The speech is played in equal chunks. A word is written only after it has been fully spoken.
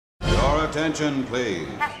Attention, please.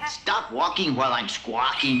 Stop walking while I'm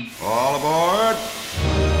squawking. All aboard.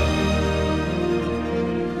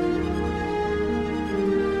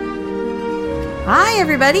 Hi,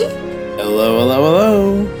 everybody.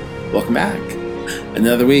 Hello. Welcome back.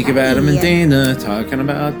 Another week of Adam and Dana talking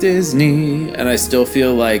about Disney. And I still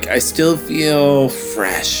feel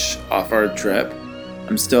fresh off our trip.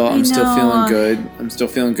 I'm still feeling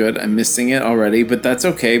good. I'm missing it already, but that's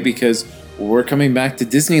okay because we're coming back to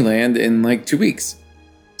Disneyland in like 2 weeks.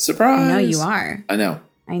 Surprise. I know you are. I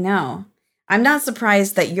know. I'm not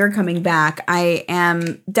surprised that you're coming back. I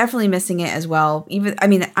am definitely missing it as well.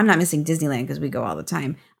 I'm not missing Disneyland because we go all the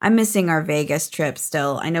time. I'm missing our Vegas trip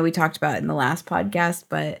still. I know we talked about it in the last podcast,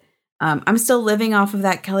 but I'm still living off of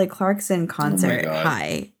that Kelly Clarkson concert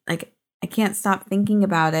high. Like, I can't stop thinking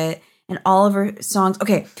about it and all of her songs.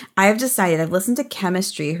 Okay, I have decided. I've listened to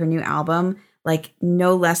Chemistry, her new album, like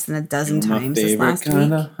no less than a dozen times this last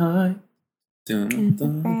week. High. Dun,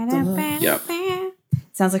 dun, dun. Yep.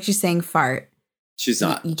 Sounds like she's saying fart. She's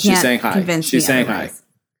not. You can't she's saying hi. She's saying hi.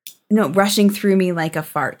 No, rushing through me like a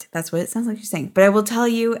fart. That's what it sounds like she's saying. But I will tell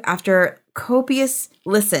you, after copious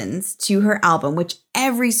listens to her album, which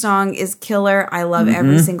every song is killer. I love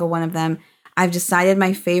every single one of them. I've decided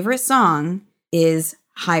my favorite song is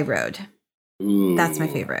High Road. Ooh, that's my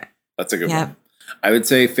favorite. That's a good one. I would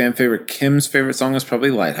say fan favorite. Kim's favorite song is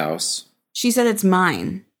probably Lighthouse. She said it's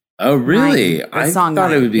mine. Oh, really? I thought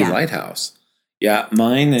Mine. it would be Lighthouse. Yeah,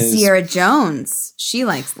 mine is Sierra Jones. She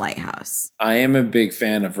likes Lighthouse. I am a big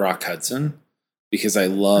fan of Rock Hudson because I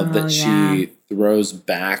love that she throws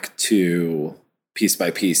back to Piece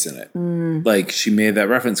by Piece in it. Like, she made that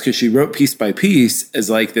reference because she wrote Piece by Piece as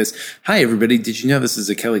like this, hi, everybody, did you know this is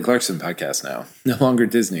a Kelly Clarkson podcast now? No longer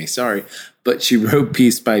Disney, sorry. But she wrote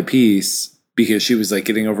Piece by Piece because she was like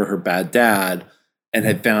getting over her bad dad and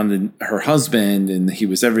had found her husband and he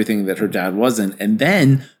was everything that her dad wasn't. And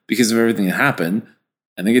then, because of everything that happened,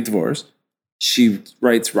 and they get divorced, she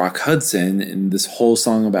writes Rock Hudson and this whole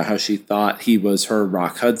song about how she thought he was her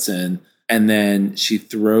Rock Hudson. And then she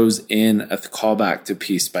throws in a callback to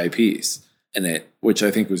Piece by Piece in it, which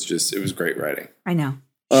I think was it was great writing. I know.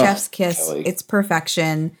 Chef's kiss. Kelly. It's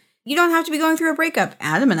perfection. You don't have to be going through a breakup.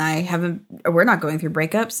 Adam and I we're not going through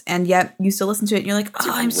breakups. And yet you still listen to it and you're like,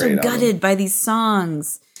 I'm so gutted by these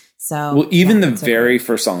songs. So, well, even the very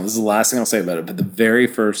first song, this is the last thing I'll say about it, but the very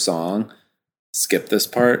first song, Skip This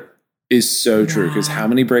Part, is so true. Because how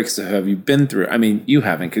many breaks have you been through? I mean, you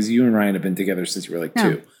haven't, because you and Ryan have been together since you were like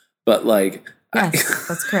 2. But like, yes,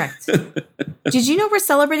 that's correct. Did you know we're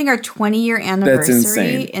celebrating our 20-year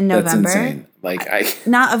anniversary in November? That's insane. Like,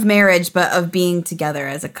 not of marriage, but of being together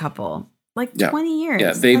as a couple. Like 20 years.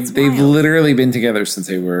 Yeah, they've literally been together since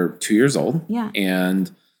they were 2 years old. Yeah.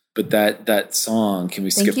 But that song, can we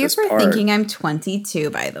skip this part? Thank you for thinking I'm 22,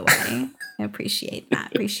 by the way. I appreciate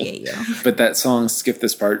that. Appreciate you. But that song, Skip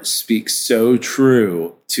This Part, speaks so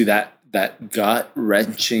true to that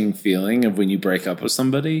gut-wrenching feeling of when you break up with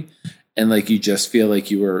somebody and like you just feel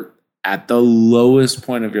like you were at the lowest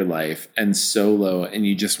point of your life and so low and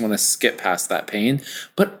you just want to skip past that pain.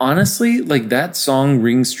 But honestly, like that song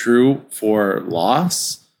rings true for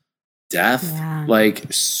loss, death,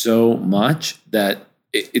 like so much that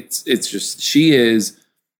it's just, she is,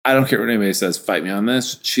 I don't care what anybody says, fight me on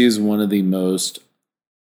this. She is one of the most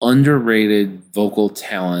underrated vocal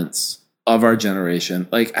talents of our generation.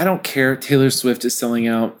 Like, I don't care. Taylor Swift is selling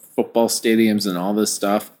out football stadiums and all this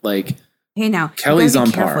stuff. Like, hey, now Kelly's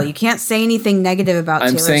on par. You can't say anything negative about Taylor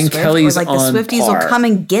Swift. I'm saying Kelly's on par. Like the Swifties will come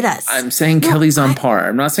and get us. I'm saying Kelly's on par.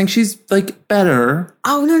 I'm not saying she's like better.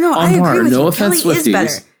 Oh no, I agree with you. No offense, Kelly Swifties. Is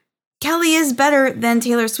better. Kelly is better than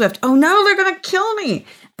Taylor Swift. Oh no, they're gonna kill me.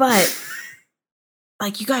 But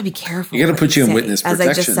like, you gotta be careful. You gotta put you in witness protection.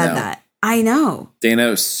 As I just said that. I know. Dana, it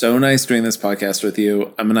was so nice doing this podcast with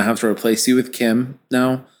you. I'm gonna have to replace you with Kim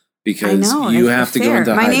now because you have to go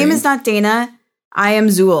into hiding. My name is not Dana. I am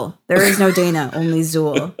Zool. There is no Dana, only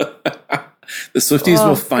Zool. The Swifties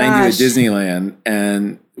will find you at Disneyland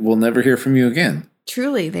and we'll never hear from you again.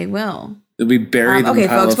 Truly, they will. They'll be buried in a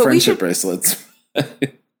pile of friendship bracelets.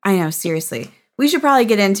 I know, seriously. We should probably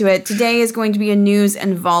get into it. Today is going to be a news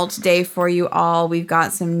and vault day for you all. We've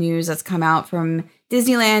got some news that's come out from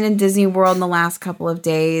Disneyland and Disney World in the last couple of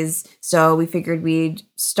days. So we figured we'd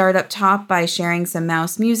start up top by sharing some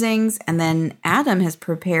mouse musings. And then Adam has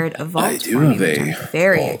prepared a vault for me, which I'm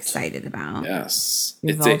very excited about. Yes.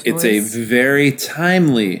 It's a very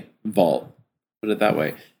timely vault. Put it that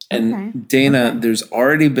way. And Dana, there's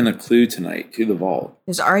already been a clue tonight to the vault.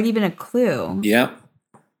 There's already been a clue? Yep.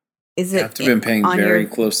 Is it? You have to have been paying very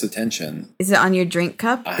close attention. Is it on your drink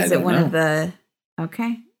cup? I is don't it one know. of the?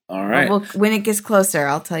 Okay. All right. When it gets closer,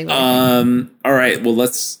 I'll tell you what I think. All right. Well,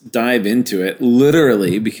 let's dive into it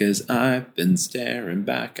literally because I've been staring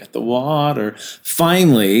back at the water.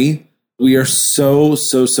 Finally, we are so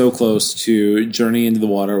close to Journey into the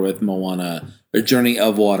Water with Moana, or Journey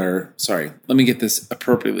of Water. Sorry, let me get this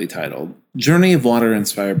appropriately titled. Journey of Water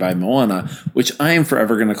inspired by Moana, which I am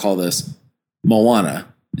forever going to call this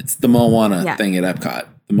Moana. It's the Moana thing at Epcot.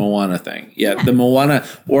 The Moana thing. Yeah, the Moana,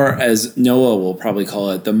 or as Noah will probably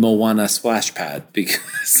call it, the Moana splash pad,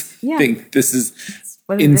 because I think this is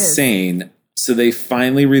insane. So they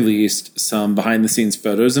finally released some behind the scenes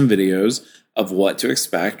photos and videos of what to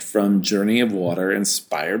expect from Journey of Water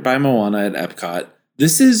inspired by Moana at Epcot.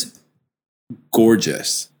 This is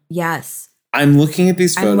gorgeous. Yes. I'm looking at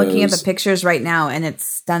these photos. I'm looking at the pictures right now and it's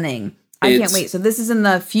stunning. I can't wait. So this is in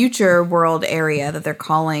the future world area that they're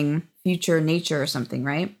calling Future Nature or something,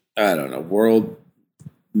 right? I don't know. World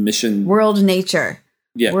Mission. World Nature.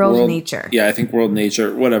 Yeah. World Nature. Yeah, I think World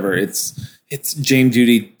Nature. Whatever. It's James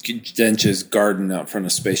Judy Dench's garden out front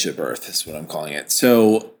of Spaceship Earth is what I'm calling it.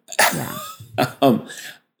 So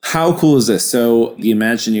how cool is this? So the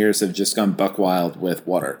Imagineers have just gone buck wild with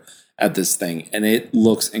water at this thing, and it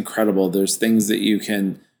looks incredible. There's things that you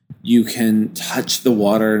can touch the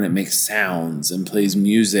water and it makes sounds and plays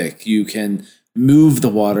music. You can move the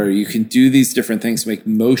water. You can do these different things, make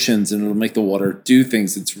motions, and it'll make the water do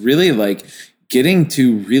things. It's really like getting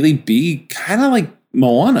to really be kind of like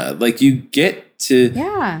Moana. Like you get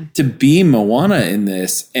to be Moana in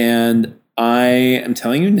this. And I am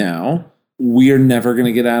telling you now, we are never going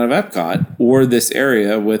to get out of Epcot or this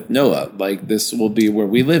area with Noah. Like this will be where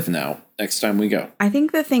we live now next time we go. I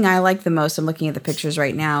think the thing I like the most, I'm looking at the pictures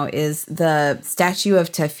right now, is the statue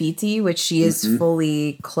of Tafiti, which she is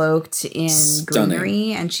fully cloaked in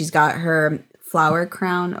greenery, and she's got her flower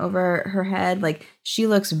crown over her head. Like she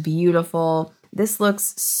looks beautiful. This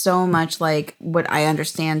looks so much like what I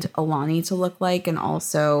understand Alani to look like, and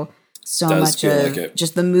also so much of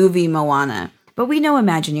just the movie Moana. But we know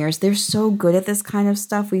Imagineers, they're so good at this kind of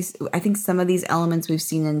stuff. I think some of these elements we've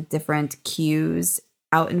seen in different queues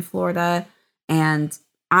out in Florida, and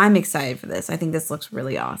I'm excited for this. I think this looks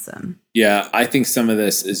really awesome. Yeah, I think some of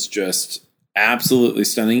this is just absolutely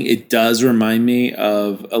stunning. It does remind me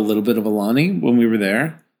of a little bit of Alani when we were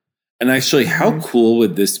there. And actually, how cool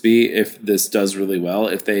would this be if this does really well?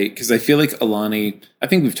 Because I feel like Alani, I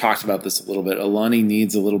think we've talked about this a little bit. Alani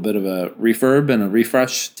needs a little bit of a refurb and a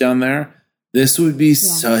refresh down there. This would be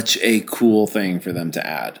such a cool thing for them to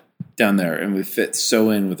add down there, and would fit so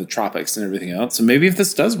in with the tropics and everything else. So maybe if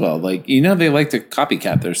this does well, like, they like to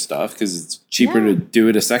copycat their stuff because it's cheaper to do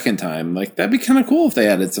it a second time. Like, that'd be kind of cool if they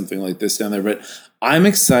added something like this down there. But I'm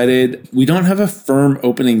excited. We don't have a firm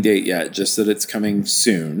opening date yet, just that it's coming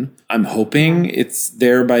soon. I'm hoping it's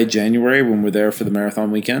there by January when we're there for the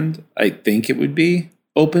marathon weekend. I think it would be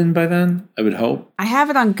open by then, I would hope. I have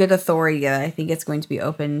it on good authority that I think it's going to be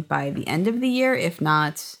open by the end of the year, if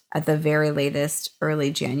not at the very latest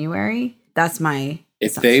early January. That's my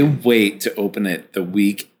If they wait to open it the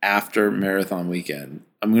week after marathon weekend,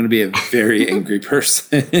 I'm going to be a very angry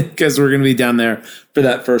person because we're going to be down there for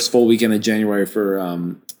that first full weekend of January for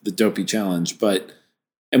the Dopey Challenge.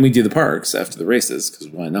 And we do the parks after the races because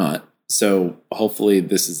why not? So hopefully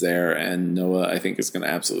this is there, and Noah, I think, is going to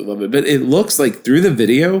absolutely love it. But it looks like through the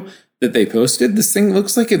video that they posted, this thing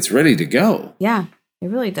looks like it's ready to go. Yeah, it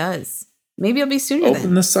really does. Maybe it'll be sooner.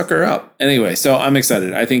 Open the sucker up. Anyway, so I'm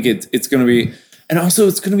excited. I think it's going to be, and also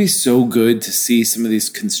it's going to be so good to see some of these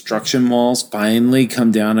construction walls finally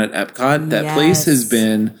come down at Epcot. That place has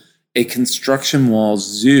been a construction wall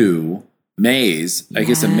zoo. Maze, I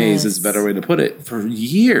guess a maze is a better way to put it, for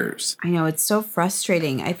years. I know, it's so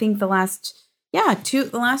frustrating. I think the last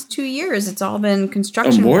 2 years, it's all been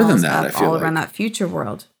construction more walls than that, up all around that future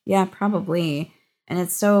world. Yeah, probably. And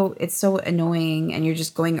it's so annoying, and you're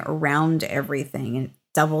just going around everything, and it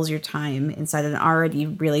doubles your time inside an already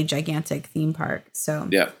really gigantic theme park. So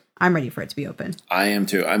I'm ready for it to be open. I am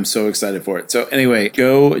too. I'm so excited for it. So anyway,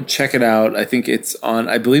 go check it out. I think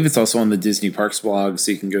I believe it's also on the Disney Parks blog,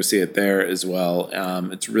 so you can go see it there as well.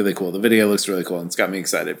 It's really cool. The video looks really cool, and it's got me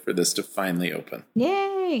excited for this to finally open.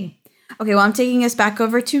 Yay. Okay, well, I'm taking us back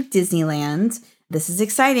over to Disneyland. This is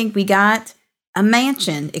exciting. We got a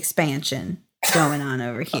mansion expansion going on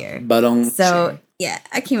over here. So yeah,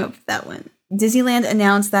 I came up with that one. Disneyland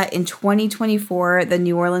announced that in 2024, the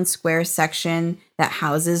New Orleans Square section that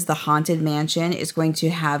houses the Haunted Mansion is going to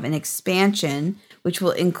have an expansion, which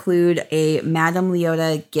will include a Madame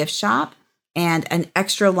Leota gift shop and an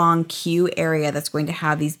extra long queue area that's going to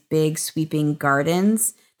have these big sweeping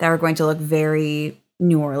gardens that are going to look very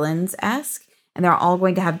New Orleans-esque. and they're all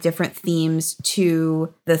going to have different themes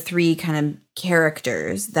to the 3 kind of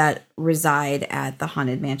characters that reside at the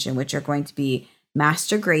Haunted Mansion, which are going to be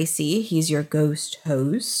Master Gracie, he's your ghost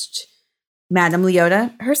host, Madame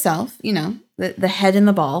Leota herself, you know, the head in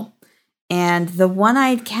the ball, and the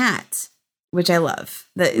one-eyed cat, which I love.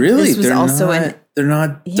 Really? This was they're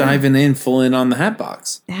not diving in full in on the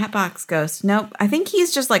Hatbox. The Hatbox ghost. Nope. I think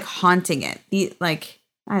he's just like haunting it.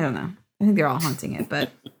 I don't know. I think they're all haunting it,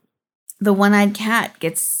 but the one-eyed cat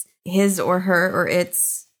gets his or her or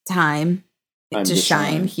its time to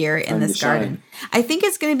shine here in this garden. I think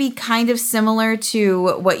it's going to be kind of similar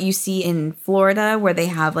to what you see in Florida, where they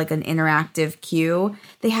have like an interactive queue.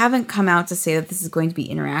 They haven't come out to say that this is going to be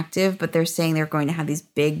interactive, but they're saying they're going to have these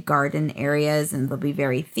big garden areas and they'll be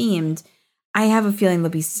very themed. I have a feeling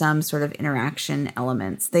there'll be some sort of interaction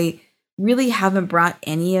elements. They really haven't brought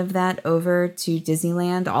any of that over to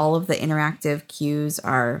Disneyland. All of the interactive queues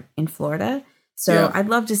are in Florida. So I'd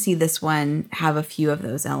love to see this one have a few of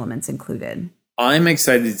those elements included. I'm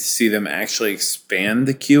excited to see them actually expand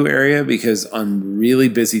the queue area, because on really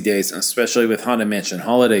busy days, and especially with Haunted Mansion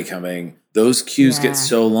Holiday coming, those queues get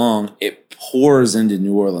so long, it pours into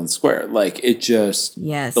New Orleans Square. Like it just,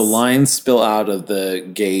 the lines spill out of the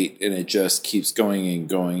gate and it just keeps going and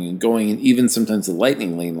going and going. And even sometimes the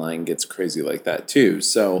Lightning Lane line gets crazy like that too.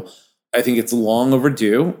 So I think it's long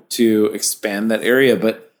overdue to expand that area,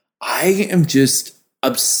 but I am just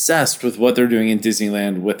obsessed with what they're doing in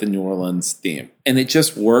Disneyland with the New Orleans theme. And it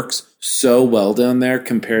just works so well down there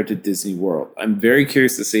compared to Disney World. I'm very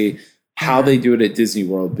curious to see how they do it at Disney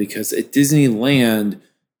World, because at Disneyland,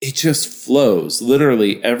 it just flows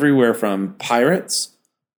literally everywhere from Pirates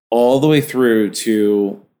all the way through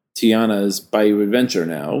to Tiana's Bayou Adventure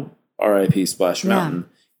now, RIP Splash Mountain.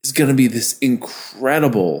 It's going to be this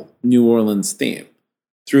incredible New Orleans theme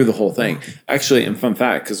through the whole thing. Actually, and fun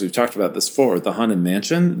fact, because we've talked about this before, the Haunted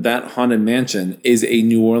Mansion, that Haunted Mansion is a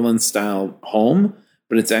New Orleans style home,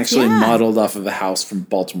 but it's actually modeled off of a house from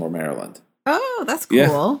Baltimore, Maryland. Oh, that's cool.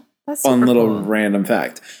 Yeah. That's fun little random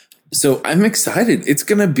fact. So I'm excited. It's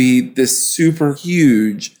going to be this super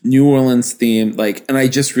huge New Orleans theme. And I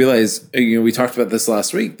just realized, we talked about this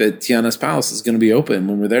last week, that Tiana's Palace is going to be open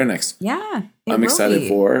when we're there next. Yeah. I'm excited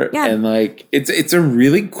for it. Yeah. And it's a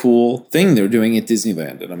really cool thing they're doing at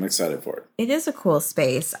Disneyland, and I'm excited for it. It is a cool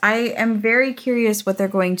space. I am very curious what they're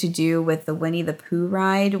going to do with the Winnie the Pooh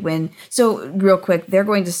ride so real quick, they're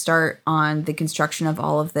going to start on the construction of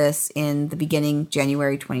all of this in the beginning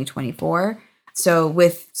January 2024. So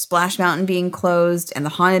with Splash Mountain being closed, and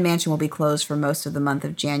the Haunted Mansion will be closed for most of the month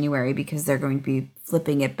of January, because they're going to be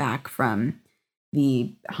flipping it back from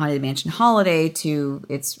the Haunted Mansion Holiday to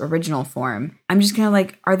its original form. I'm just kind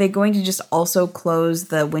of are they going to just also close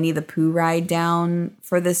the Winnie the Pooh ride down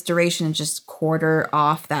for this duration and just quarter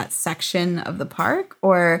off that section of the park?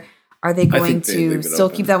 Or are they going to still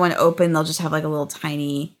keep that one open? They'll just have a little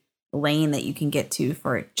tiny lane that you can get to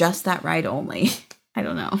for just that ride only. I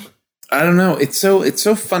don't know. It's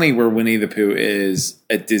so funny where Winnie the Pooh is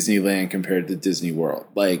at Disneyland compared to Disney World.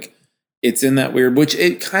 It's in that weird, which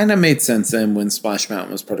it kind of made sense then when Splash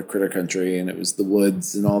Mountain was part of Critter Country and it was the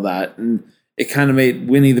woods and all that. And it kind of made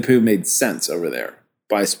Winnie the Pooh made sense over there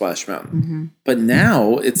by Splash Mountain. Mm-hmm. But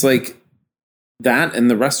now it's that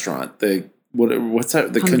and the restaurant, what's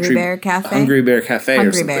that? The Hungry Bear Cafe? Hungry Bear Cafe Hungry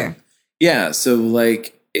or something. Bear. Yeah. So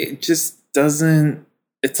it just doesn't,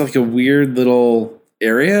 it's a weird little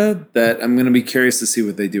area that I'm going to be curious to see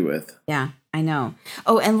what they do with. Yeah, I know.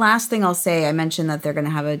 Oh, and last thing I'll say, I mentioned that they're going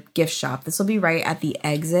to have a gift shop. This will be right at the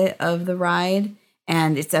exit of the ride,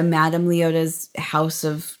 and it's a Madame Leota's House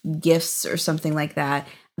of Gifts or something like that.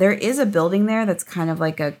 There is a building there that's kind of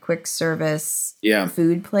like a quick service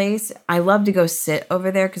food place. I love to go sit over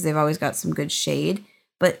there because they've always got some good shade,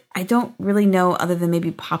 but I don't really know, other than maybe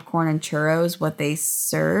popcorn and churros, what they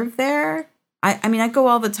serve there. I mean, I go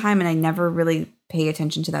all the time and I never really pay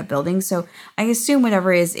attention to that building. So I assume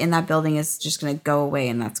whatever is in that building is just going to go away,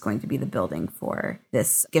 and that's going to be the building for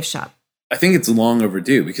this gift shop. I think it's long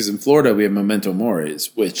overdue, because in Florida we have Memento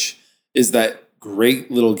Mori's, which is that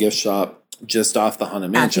great little gift shop just off the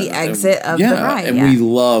Haunted Mansion. At the exit of the ride. And we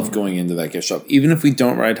love going into that gift shop. Even if we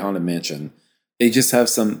don't ride Haunted Mansion, they just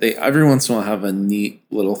have they every once in a while have a neat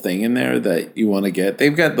little thing in there that you want to get.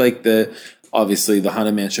 They've got obviously the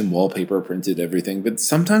Haunted Mansion wallpaper printed everything, but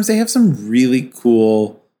sometimes they have some really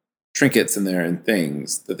cool trinkets in there and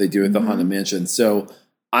things that they do at the Haunted Mansion. So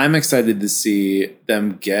I'm excited to see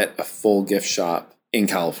them get a full gift shop in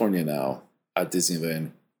California now at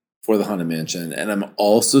Disneyland for the Haunted Mansion. And I'm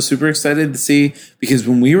also super excited to see, because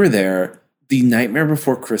when we were there, the Nightmare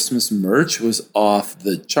Before Christmas merch was off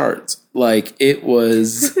the charts. It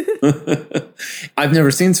was I've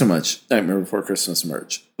never seen so much Nightmare Before Christmas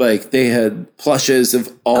merch. Like, they had plushes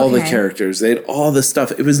of all the characters. They had all the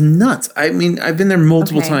stuff. It was nuts. I mean, I've been there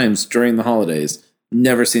multiple times during the holidays.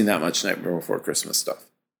 Never seen that much Nightmare Before Christmas stuff.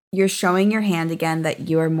 You're showing your hand again that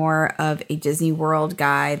you're more of a Disney World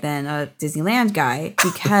guy than a Disneyland guy,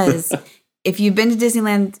 because if you've been to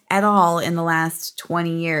Disneyland at all in the last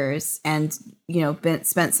 20 years and,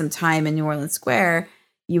 spent some time in New Orleans Square,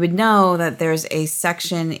 you would know that there's a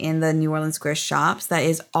section in the New Orleans Square shops that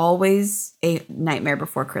is always a Nightmare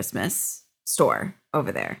Before Christmas store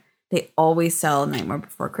over there. They always sell Nightmare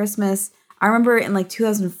Before Christmas. I remember in like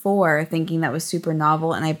 2004 thinking that was super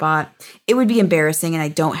novel, and I bought, it would be embarrassing and I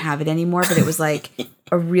don't have it anymore, but it was like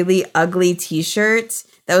a really ugly t-shirt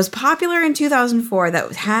that was popular in 2004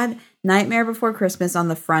 that had Nightmare Before Christmas on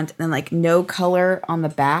the front and then like no color on the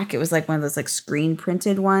back. It was like one of those like screen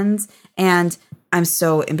printed ones. And I'm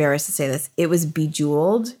so embarrassed to say this, it was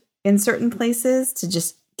bejeweled in certain places to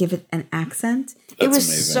just give it an accent. It was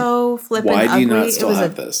amazing. So flippin' ugly. Why do you not still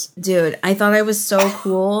have this? Dude, I thought I was so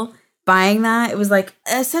cool buying that. It was like,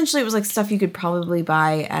 essentially it was like stuff you could probably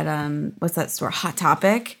buy at what's that store? Hot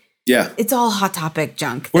Topic. Yeah. It's all Hot Topic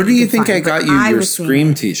junk. Where do you think I got you your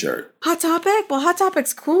Scream t-shirt? Hot Topic? Well, Hot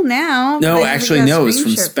Topic's cool now. No, actually, no. It was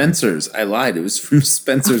from Spencer's. I lied. It was from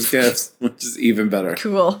Spencer's Gifts, which is even better.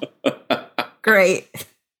 Cool. Great.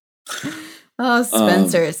 Oh,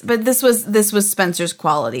 Spencer's. But this was Spencer's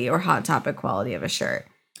quality or Hot Topic quality of a shirt.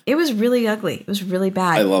 It was really ugly. It was really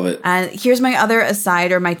bad. I love it. And here's my other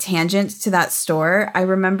aside or my tangent to that store. I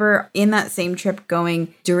remember in that same trip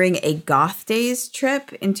going during a Goth Days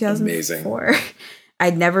trip in 2004. Amazing.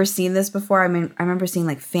 I'd never seen this before. I mean, I remember seeing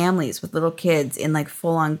like families with little kids in like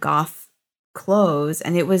full on goth clothes,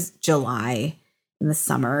 and it was July in the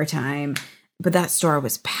summertime. But that store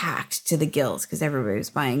was packed to the gills because everybody was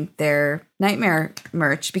buying their Nightmare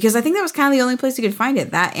merch, because I think that was kind of the only place you could find it,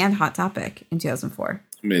 that and Hot Topic in 2004.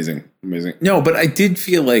 Amazing. No, but I did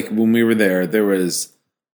feel like when we were there was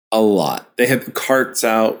a lot. They had the carts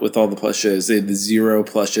out with all the plushes. They had the Zero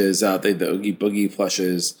plushes out. They had the Oogie Boogie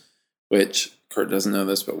plushes, which Kurt doesn't know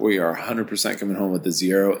this, but we are 100% coming home with the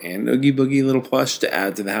Zero and Oogie Boogie little plush to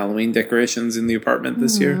add to the Halloween decorations in the apartment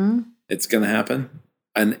this year. It's going to happen.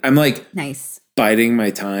 And I'm like biding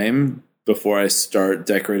my time before I start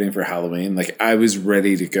decorating for Halloween. Like, I was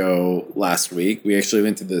ready to go last week. We actually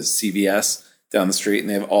went to the CVS down the street and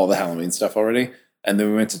they have all the Halloween stuff already. And then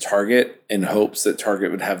we went to Target in hopes that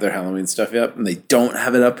Target would have their Halloween stuff up. And they don't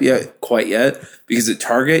have it up quite yet. Because at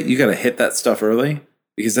Target, you got to hit that stuff early,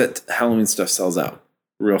 because that Halloween stuff sells out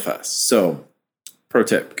real fast. So, pro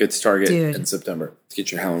tip, get to Target in September to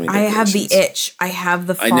get your Halloween decorations. I have the itch. I have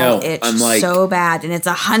the fall itch so bad. And it's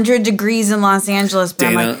 100 degrees in Los Angeles. But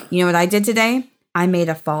Dana, I'm like, you know what I did today? I made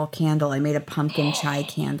a fall candle. I made a pumpkin chai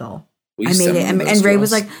candle. I made it. And Ray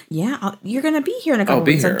was like, yeah, you're going to be here in a couple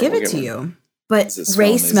weeks. I'll give it to you. But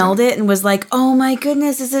Ray smelled it and was like, oh my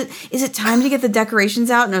goodness, is it time to get the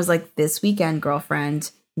decorations out? And I was like, this weekend,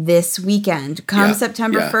 girlfriend. This weekend. Come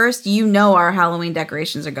September 1st, you know our Halloween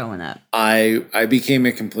decorations are going up. I became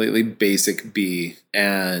a completely basic bee,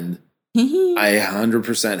 and I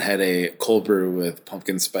 100% had a cold brew with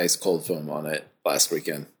pumpkin spice cold foam on it last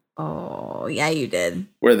weekend. Oh, yeah, you did.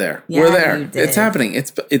 We're there. Yeah, we're there. It's happening.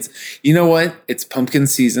 It's you know what? It's pumpkin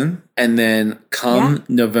season, and then come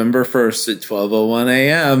November 1st at 12:01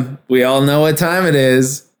 a.m., we all know what time it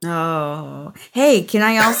is. Oh, hey, can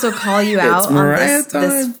I also call you out on this?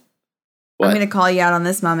 I'm going to call you out on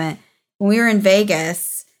this moment. When we were in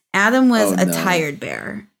Vegas, Adam was a tired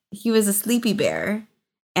bear. He was a sleepy bear.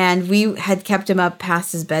 And we had kept him up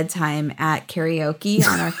past his bedtime at karaoke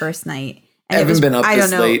on our first night. I haven't been up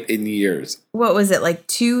this late in years. What was it, like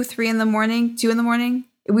 2 in the morning?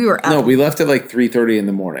 We were up. No, we left at like 3:30 in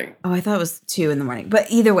the morning. Oh, I thought it was 2 in the morning. But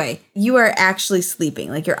either way, you are actually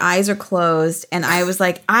sleeping. Like, your eyes are closed. And I was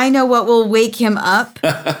like, I know what will wake him up.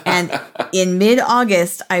 And in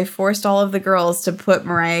mid-August, I forced all of the girls to put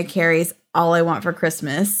Mariah Carey's All I Want for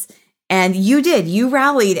Christmas. And you did. You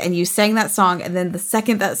rallied and you sang that song. And then the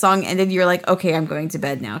second that song ended, you're like, okay, I'm going to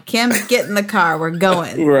bed now. Kim, get in the car. We're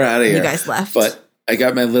going. We're out of here. You guys left. But I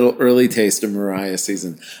got my little early taste of Mariah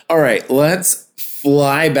season. All right, let's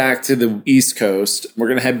fly back to the East Coast. We're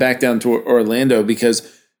going to head back down to Orlando because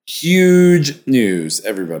huge news,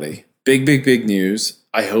 everybody. Big news.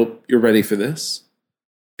 I hope you're ready for this,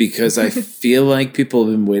 because I feel like people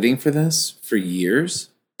have been waiting for this for years.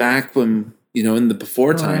 Back when, in the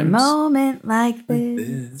before times. A moment like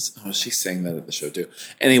this. Oh, she sang that at the show too.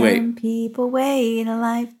 Anyway. Some people wait a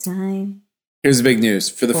lifetime. Here's the big news.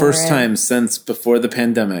 For the first time since before the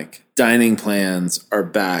pandemic, dining plans are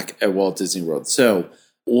back at Walt Disney World. So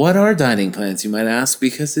what are dining plans, you might ask?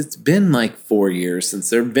 Because it's been like 4 years since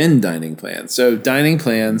there have been dining plans. So dining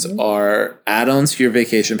plans are add-ons to your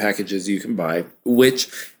vacation packages you can buy, which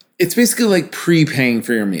it's basically like prepaying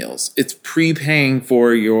for your meals. It's prepaying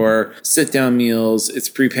for your sit-down meals. It's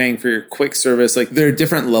prepaying for your quick service. Like there are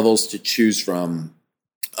different levels to choose from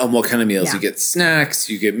on what kind of meals. You get snacks,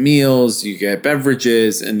 you get meals, you get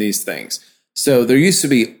beverages, and these things. So there used to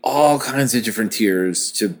be all kinds of different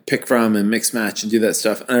tiers to pick from and mix match and do that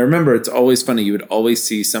stuff. And I remember it's always funny. You would always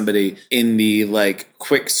see somebody in the like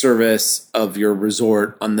quick service of your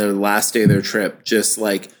resort on their last day of their trip, just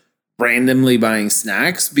like randomly buying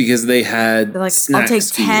snacks because they had like, snacks I'll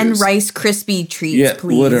take 10 use. Rice Krispie treats,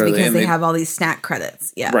 please, literally. because And they have all these snack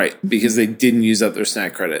credits. Yeah. Right. Because they didn't use up their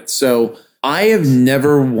snack credits. So I have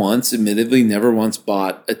admittedly never once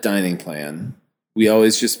bought a dining plan. We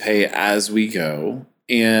always just pay as we go.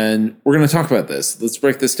 And we're going to talk about this. Let's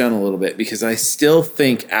break this down a little bit because I still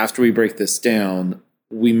think after we break this down,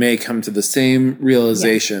 we may come to the same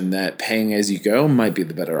realization that paying as you go might be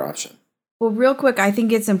the better option. Well, real quick, I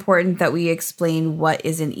think it's important that we explain what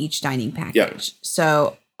is in each dining package. Yep.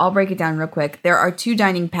 So I'll break it down real quick. There are 2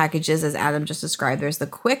 dining packages, as Adam just described. There's the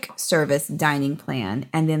quick service dining plan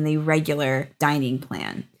and then the regular dining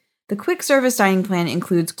plan. The quick service dining plan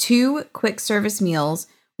includes 2 quick service meals,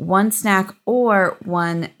 1 snack, or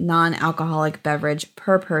 1 non-alcoholic beverage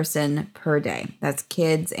per person per day. That's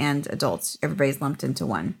kids and adults. Everybody's lumped into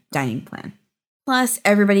one dining plan. Plus,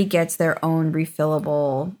 everybody gets their own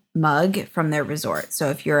refillable mug from their resort. So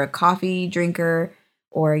if you're a coffee drinker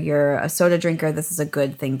or you're a soda drinker, this is a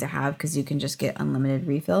good thing to have because you can just get unlimited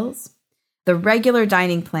refills. The regular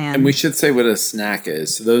dining plan. And we should say what a snack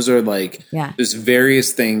is. So those are like, there's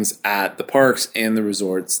various things at the parks and the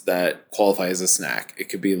resorts that qualify as a snack. It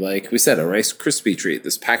could be like we said, a Rice Krispie treat,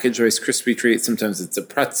 this packaged Rice Krispie treat. Sometimes it's a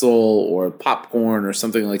pretzel or popcorn or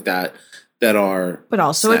something like that are but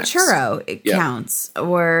also snacks. A churro, it counts.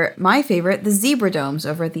 Or my favorite, the zebra domes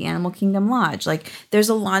over at the Animal Kingdom Lodge. Like there's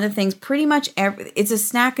a lot of things, pretty much it's a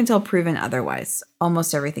snack until proven otherwise.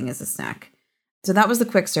 Almost everything is a snack. So that was the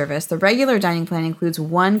quick service. The regular dining plan includes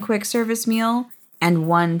 1 quick service meal and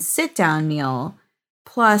 1 sit-down meal,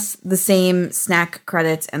 plus the same snack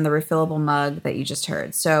credits and the refillable mug that you just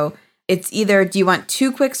heard. So it's either, do you want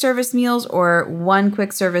 2 quick service meals or 1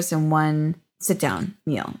 quick service and 1 sit-down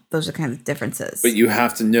meal? Those are kind of differences. But you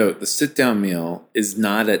have to note, the sit-down meal is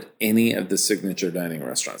not at any of the signature dining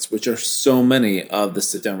restaurants, which are so many of the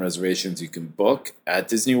sit-down reservations you can book at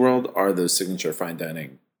Disney World are those signature fine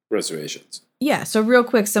dining reservations. Yeah, so real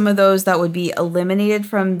quick, some of those that would be eliminated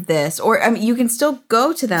from this, or I mean, you can still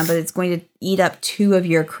go to them, but it's going to eat up 2 of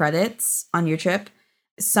your credits on your trip.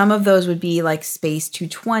 Some of those would be like Space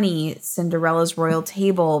 220, Cinderella's Royal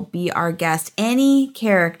Table, Be Our Guest, any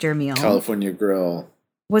character meal. California Grill.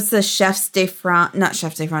 What's the Chefs de France? Not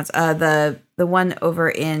Chefs de France. The one over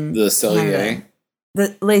in the Cellier.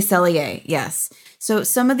 The Les Cellier, yes. So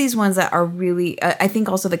some of these ones that are really, I think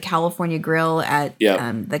also the California Grill at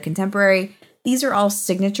the Contemporary. These are all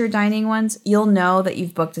signature dining ones. You'll know that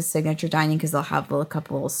you've booked a signature dining because they'll have a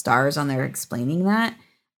couple little stars on there explaining that.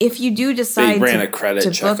 If you do decide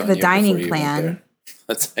to book the dining plan,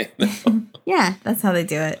 that's how you know. Yeah, that's how they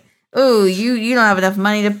do it. Oh, you don't have enough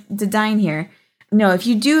money to dine here. No, if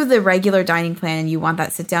you do the regular dining plan and you want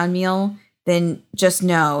that sit down meal, then just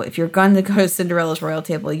know if you're going to go to Cinderella's Royal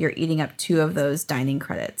Table, you're eating up 2 of those dining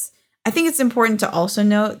credits. I think it's important to also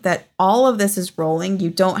note that all of this is rolling. You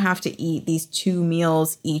don't have to eat these 2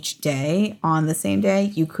 meals each day on the same day.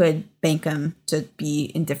 You could bank them to be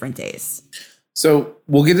in different days. So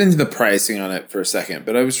we'll get into the pricing on it for a second,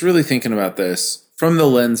 but I was really thinking about this from the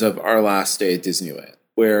lens of our last day at Disneyland,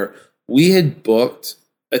 where we had booked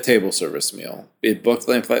a table service meal. We had booked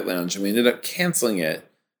Lamplight Lounge, and we ended up canceling it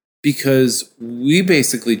because we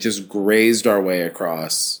basically just grazed our way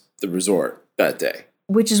across the resort that day.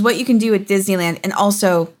 Which is what you can do at Disneyland. And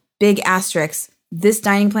also, big asterisk, this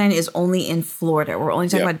dining plan is only in Florida. We're only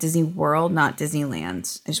talking about Disney World, not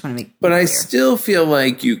Disneyland. I just want to make But clear. I still feel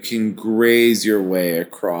like you can graze your way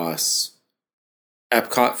across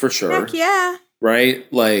Epcot for sure. Heck yeah.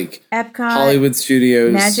 Right? Like Epcot, Hollywood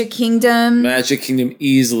Studios, Magic Kingdom,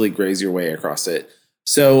 easily graze your way across it.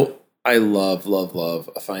 So I love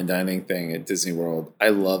a fine dining thing at Disney World. I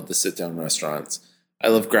love the sit-down restaurants. I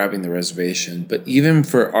love grabbing the reservation. But even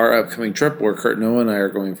for our upcoming trip where Kurt, Noah, and I are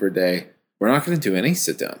going for a day, we're not going to do any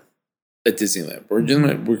sit-down at Disneyland. We're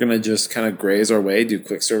going to just kind of graze our way, do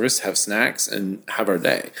quick service, have snacks, and have our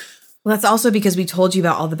day. Well, that's also because we told you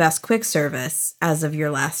about all the best quick service as of your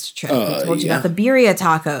last trip. We told you about the birria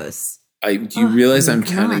tacos. Do you realize I'm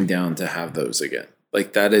counting down to have those again?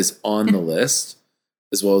 Like that is on the list.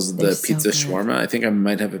 as well as They're the so pizza good. shawarma. I think I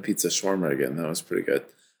might have a pizza shawarma again. That was pretty good.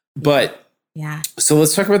 But Yeah. so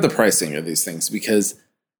let's talk about the pricing of these things because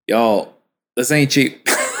y'all, this ain't cheap.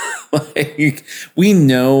 Like, we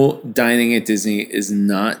know dining at Disney is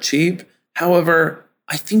not cheap. However,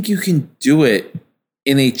 I think you can do it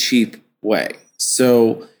in a cheap way.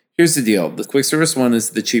 So here's the deal. The quick service one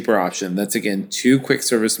is the cheaper option. That's, again, 2 quick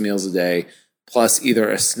service meals a day, plus either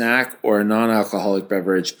a snack or a non-alcoholic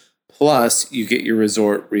beverage, plus you get your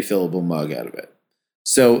resort refillable mug out of it.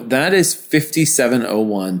 So that is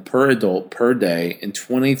 $57.01 per adult per day and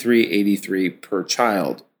 $23.83 per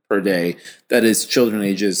child per day. That is children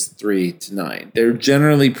ages 3 to 9. They're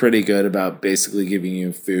generally pretty good about basically giving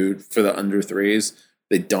you food for the under 3s.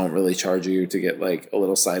 They don't really charge you to get like a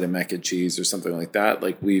little side of mac and cheese or something like that.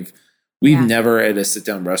 Like we've never at a sit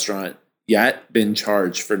down restaurant yet been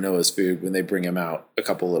charged for Noah's food when they bring him out a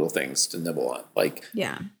couple little things to nibble on. Like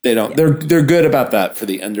they don't. Yeah. They're good about that for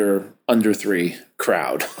the under 3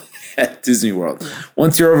 crowd at Disney World. Yeah.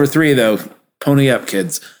 Once you're over 3 though, pony up,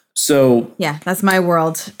 kids. So yeah, that's my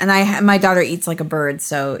world. And my daughter eats like a bird,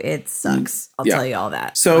 so it sucks. I'll tell you all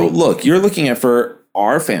that. So look, you're looking at, for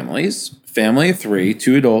our families, family of 3,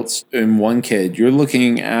 2 adults and 1 kid, you're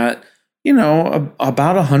looking at,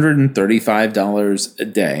 about $135 a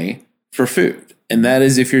day for food. And that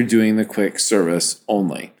is if you're doing the quick service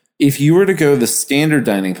only. If you were to go the standard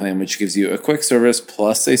dining plan, which gives you a quick service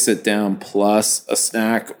plus a sit down plus a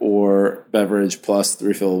snack or beverage plus the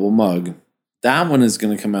refillable mug, that one is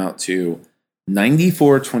going to come out to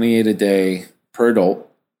 $94.28 a day per adult,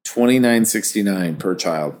 $29.69 per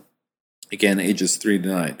child. Again, ages 3 to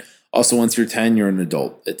 9. Also, once you're 10, you're an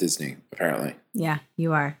adult at Disney, apparently. Yeah,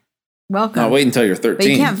 you are. Welcome. Now, wait until you're 13. But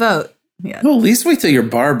you can't vote. Yeah. No, at least wait till you're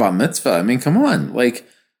bar mitzvah. I mean, come on. Like,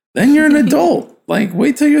 then you're an adult. Like,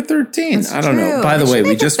 wait till you're 13. That's I don't know. true. By the way,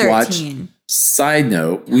 we just 13. watched. Side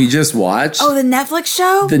note, we just watched. Oh, the Netflix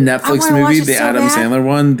show? The Netflix movie, the Adam bad. Sandler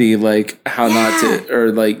one, the like how not to,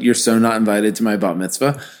 or like you're so not invited to my bat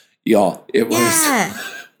mitzvah. Y'all, it was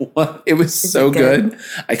it was so good.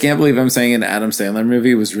 I can't believe I'm saying an Adam Sandler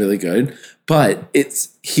movie was really good. But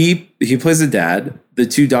it's he plays a dad. The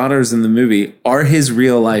 2 daughters in the movie are his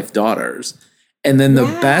real life daughters. And then the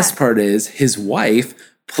best part is his wife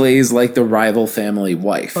plays like the rival family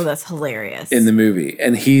wife. Oh, that's hilarious. In the movie.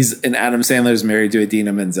 And Adam Sandler's married to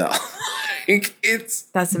Idina Menzel.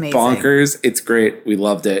 That's amazing. Bonkers. It's great. We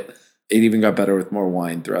loved it. It even got better with more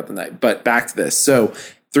wine throughout the night. But back to this. So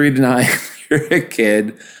 3 to 9, you're a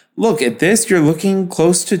kid. Look at this. You're looking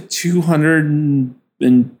close to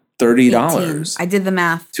 $230. I did the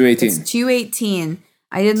math. $218. It's $218.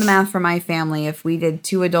 I did the math for my family. If we did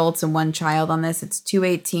 2 adults and 1 child on this, it's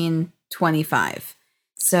 $218.25.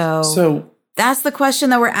 So that's the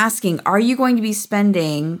question that we're asking. Are you going to be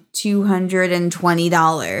spending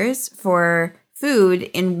 $220 for food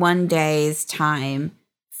in 1 day's time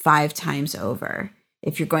 5 times over?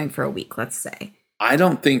 If you're going for a week, let's say. I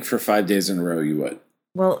don't think for 5 days in a row you would.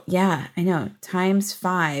 Well, yeah, I know. Times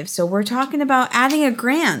 5. So we're talking about adding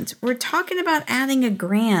 $1,000. We're talking about adding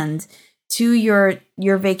 $1,000 to your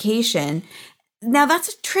vacation. Now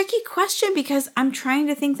that's a tricky question because I'm trying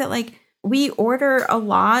to think that like we order a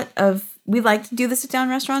lot of, we like to do the sit down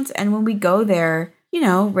restaurants. And when we go there,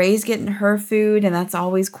 Ray's getting her food and that's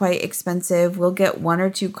always quite expensive. We'll get 1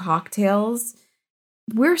 or 2 cocktails.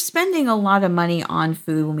 We're spending a lot of money on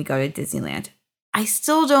food when we go to Disneyland. I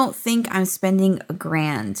still don't think I'm spending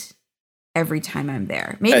 $1,000 every time I'm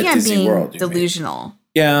there. Maybe I'm being delusional.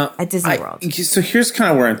 Yeah. At Disney World. So here's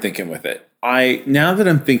kind of where I'm thinking with it. Now that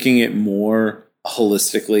I'm thinking it more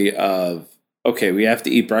holistically of, okay, we have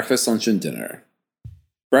to eat breakfast, lunch, and dinner.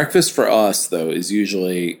 Breakfast for us, though, is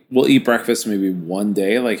usually, we'll eat breakfast maybe 1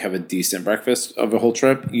 day, like have a decent breakfast of a whole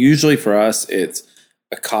trip. Usually for us, it's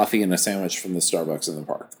a coffee and a sandwich from the Starbucks in the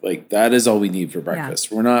park. Like that is all we need for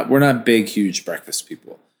breakfast. Yeah. We're not big, huge breakfast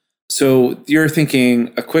people. So you're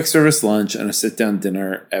thinking a quick service lunch and a sit down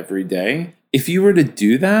dinner every day. If you were to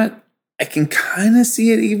do that, I can kind of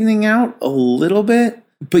see it evening out a little bit,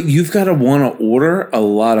 but you've got to want to order a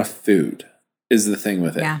lot of food is the thing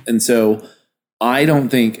with it. Yeah. And so I don't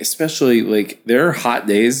think, especially like there are hot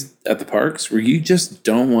days at the parks where you just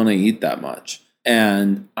don't want to eat that much.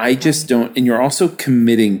 And I just don't, and you're also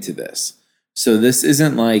committing to this. So this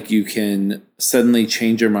isn't like you can suddenly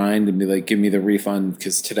change your mind and be like, give me the refund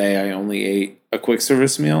because today I only ate a quick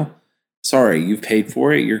service meal. Sorry, you've paid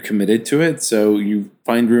for it. You're committed to it. So you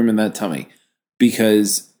find room in that tummy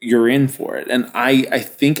because you're in for it. And I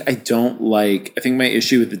think my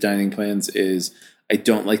issue with the dining plans is I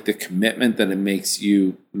don't like the commitment that it makes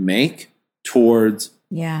you make towards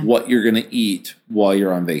what you're going to eat while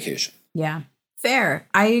you're on vacation. Yeah. Fair.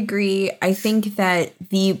 I agree. I think that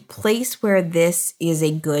the place where this is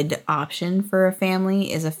a good option for a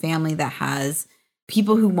family is a family that has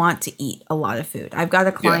people who want to eat a lot of food. I've got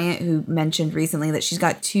a client who mentioned recently that she's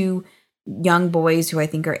got 2 young boys who I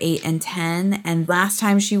think are 8 and 10. And last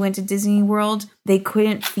time she went to Disney World, they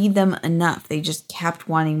couldn't feed them enough. They just kept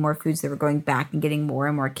wanting more foods. They were going back and getting more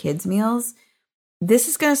and more kids' meals. This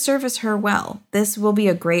is going to service her well. This will be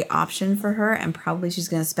a great option for her, and probably she's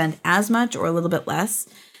going to spend as much or a little bit less.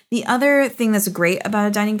 The other thing that's great about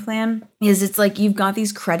a dining plan is it's like you've got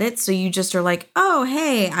these credits, so you just are like, oh,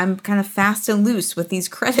 hey, I'm kind of fast and loose with these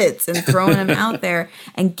credits and throwing them out there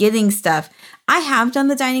and getting stuff. I have done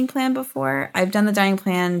the dining plan before. I've done the dining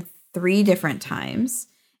plan 3 different times.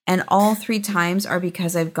 And all 3 times are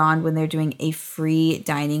because I've gone when they're doing a free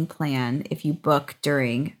dining plan if you book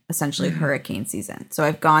during essentially hurricane season. So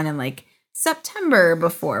I've gone in like September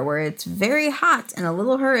before where it's very hot and a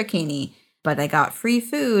little hurricaney, but I got free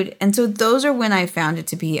food. And so those are when I found it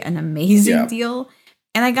to be an amazing deal.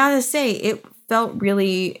 And I gotta say, it felt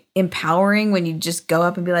really empowering when you just go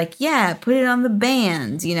up and be like, yeah, put it on the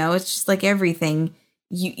band. You know, it's just like everything.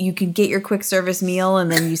 You can get your quick service meal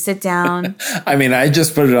and then you sit down. I mean, I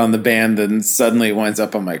just put it on the band and suddenly it winds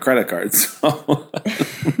up on my credit card. So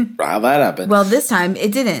how that happened. Well, this time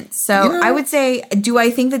it didn't. So I would say, do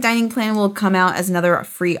I think the dining plan will come out as another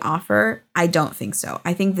free offer? I don't think so.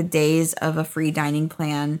 I think the days of a free dining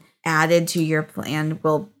plan added to your plan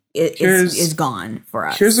is gone for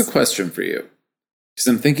us. Here's a question for you. Because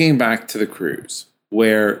I'm thinking back to the cruise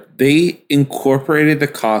where they incorporated the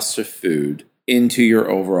cost of food into your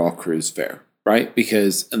overall cruise fare, right?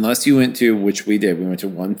 Because unless you went to, which we did, we went to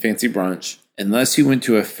one fancy brunch, unless you went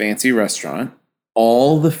to a fancy restaurant,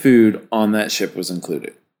 all the food on that ship was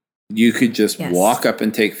included. You could just walk up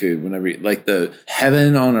and take food whenever you, like the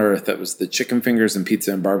heaven on earth that was the chicken fingers and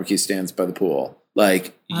pizza and barbecue stands by the pool.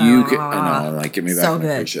 Like you could, I know, like get me back on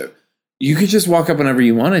the cruise ship. You could just walk up whenever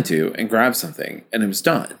you wanted to and grab something and it was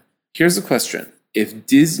done. Here's the question. If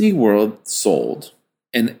Disney World sold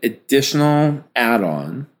an additional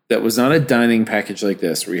add-on that was not a dining package like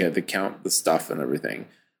this where you had to count the stuff and everything,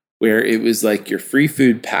 where it was like your free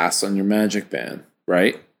food pass on your Magic Band,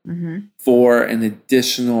 right? Mm-hmm. For an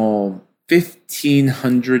additional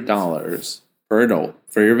 $1,500 per adult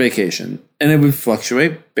for your vacation. And it would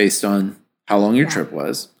fluctuate based on how long your trip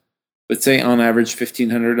was. But say on average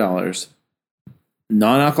 $1,500,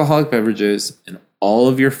 non-alcoholic beverages and all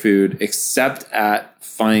of your food except at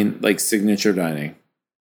fine, like signature dining.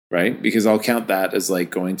 Right? Because I'll count that as like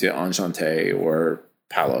going to Enchante or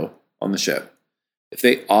Palo on the ship. If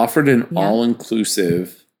they offered an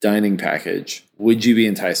all-inclusive dining package, would you be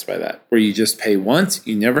enticed by that? Where you just pay once,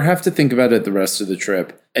 you never have to think about it the rest of the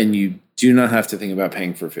trip, and you do not have to think about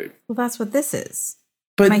paying for food. Well, that's what this is.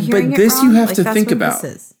 But this you have to think about.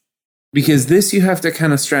 Because this you have to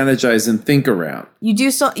kind of strategize and think around.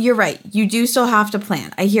 You're right. You do still have to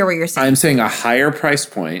plan. I hear what you're saying. I'm saying a higher price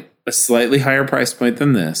point, a slightly higher price point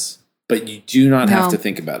than this, but you do not have to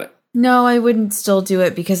think about it. No, I wouldn't still do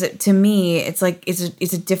it because to me, it's like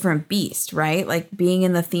it's a different beast, right? Like being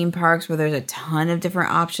in the theme parks where there's a ton of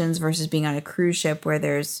different options versus being on a cruise ship where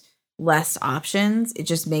there's less options. It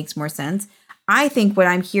just makes more sense. I think what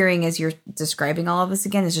I'm hearing as you're describing all of this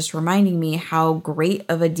again is just reminding me how great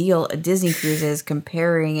of a deal a Disney cruise is,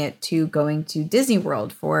 comparing it to going to Disney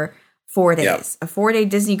World for 4 days. Yep. A 4-day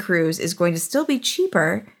Disney cruise is going to still be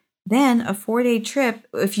cheaper than a 4-day trip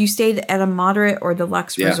if you stayed at a moderate or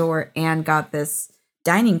deluxe resort and got this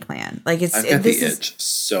dining plan. Like I've got the itch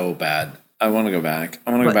so bad. I want to go back.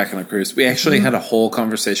 I want to go back on a cruise. We actually had a whole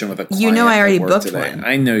conversation with a client. You know, I already booked today. one.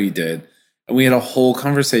 I know you did. And we had a whole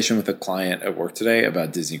conversation with a client at work today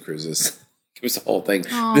about Disney cruises. It was a whole thing.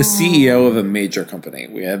 Aww. The CEO of a major company.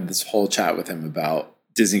 We had this whole chat with him about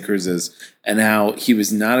Disney cruises and how he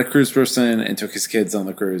was not a cruise person and took his kids on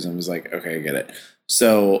the cruise and was like, okay, I get it.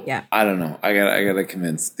 So I don't know. I gotta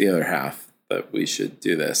convince the other half that we should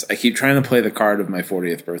do this. I keep trying to play the card of my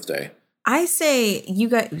 40th birthday. I say you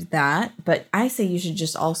got that, but I say you should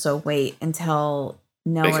just also wait until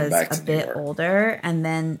Noah's a bit older and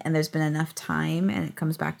there's been enough time and it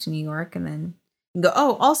comes back to New York and then you go,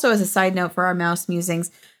 oh, also as a side note for our mouse musings,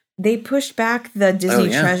 they pushed back the Disney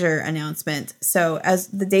Treasure announcement. So as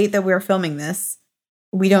the date that we're filming this,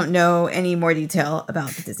 we don't know any more detail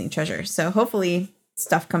about the Disney Treasure. So hopefully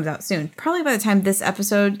stuff comes out soon. Probably by the time this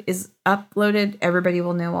episode is uploaded, everybody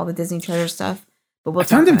will know all the Disney Treasure stuff. But I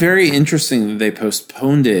found it very interesting that they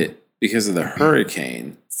postponed it because of the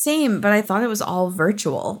hurricane. Same, but I thought it was all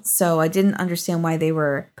virtual. So I didn't understand why they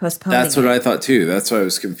were postponing That's what I thought too. That's why I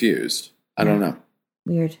was confused. I don't know.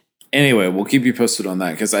 Weird. Anyway, we'll keep you posted on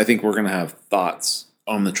that because I think we're going to have thoughts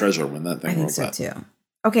on the treasure when that thing rolls out. I think so too.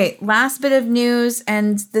 Okay, last bit of news,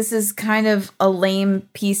 and this is kind of a lame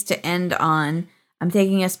piece to end on. I'm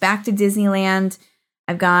taking us back to Disneyland.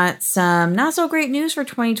 I've got some not so great news for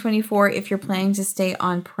 2024 if you're planning to stay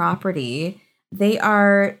on property. They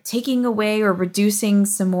are taking away or reducing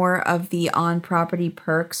some more of the on-property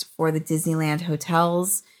perks for the Disneyland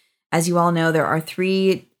hotels. As you all know, there are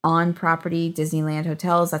 3 on-property Disneyland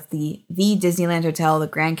hotels. That's the Disneyland Hotel, the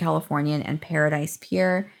Grand Californian, and Paradise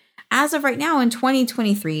Pier. As of right now in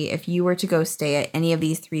 2023, if you were to go stay at any of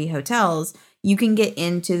these 3 hotels, you can get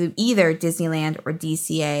into either Disneyland or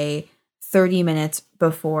DCA 30 minutes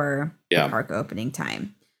before the park opening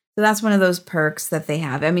time. So that's one of those perks that they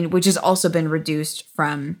have. I mean, which has also been reduced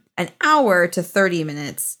from an hour to 30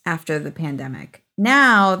 minutes after the pandemic.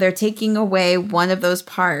 Now they're taking away one of those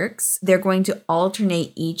parks. They're going to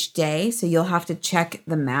alternate each day. So you'll have to check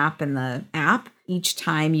the map in the app each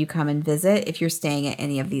time you come and visit if you're staying at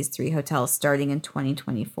any of these 3 hotels starting in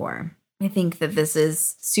 2024. I think that this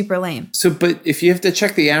is super lame. So, but if you have to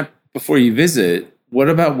check the app before you visit, what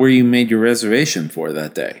about where you made your reservation for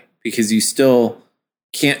that day? Because you still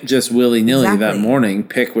can't just willy-nilly that morning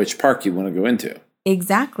pick which park you want to go into.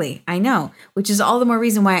 Exactly. I know, which is all the more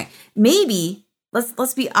reason why maybe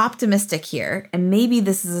let's be optimistic here. And maybe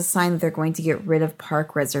this is a sign that they're going to get rid of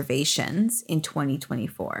park reservations in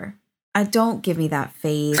 2024. Don't give me that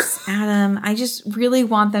face, Adam. I just really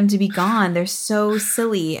want them to be gone. They're so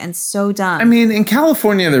silly and so dumb. I mean, in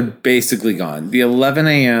California, they're basically gone. The 11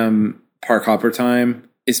 a.m. park hopper time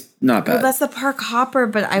is not bad. Well, that's the park hopper,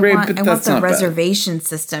 but I want the reservation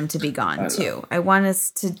system to be gone too. I want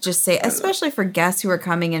us to just say, especially for guests who are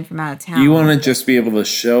coming in from out of town. You want to just be able to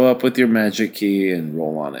show up with your magic key and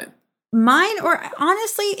roll on it. Mine, or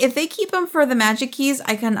honestly, if they keep them for the magic keys,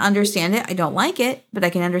 I can understand it. I don't like it, but I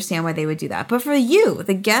can understand why they would do that. But for you,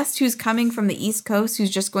 the guest who's coming from the East Coast,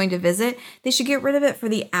 who's just going to visit, they should get rid of it for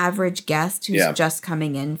the average guest who's just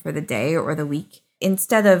coming in for the day or the week,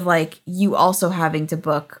 instead of like you also having to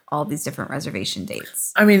book all these different reservation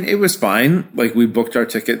dates. I mean, it was fine. Like we booked our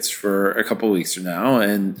tickets for a couple of weeks from now,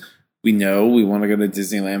 and we know we want to go to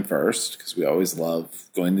Disneyland first because we always love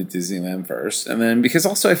going to Disneyland first. And then because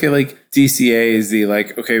also I feel like DCA is the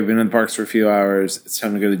like, okay, we've been in the parks for a few hours. It's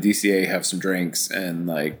time to go to DCA, have some drinks, and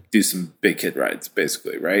like do some big kid rides,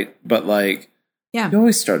 basically, right? But like, you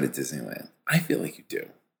always start at Disneyland. I feel like you do.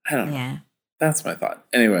 I don't know. Yeah. That's my thought.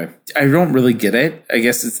 Anyway, I don't really get it. I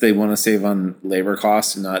guess it's they want to save on labor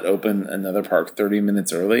costs and not open another park 30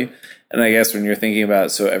 minutes early. And I guess when you're thinking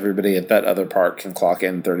about so everybody at that other park can clock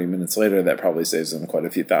in 30 minutes later, that probably saves them quite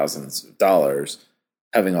a few thousands of dollars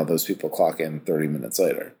having all those people clock in 30 minutes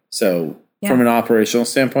later. So from an operational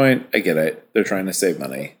standpoint, I get it. They're trying to save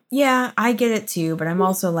money. Yeah, I get it too. But I'm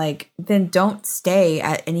also like, then don't stay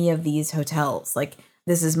at any of these hotels. Like,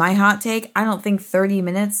 this is my hot take. I don't think 30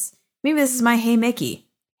 minutes... Maybe this is my Hey Mickey.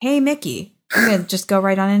 Hey Mickey. I'm going to just go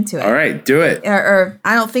right on into it. All right, do it. Or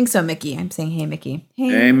I don't think so, Mickey. I'm saying Hey Mickey.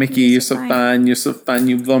 Hey Mickey, you're so fine. You're so fine.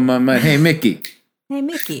 You blow my mind. Hey Mickey. Hey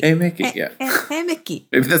Mickey. Hey Mickey, Hey Mickey.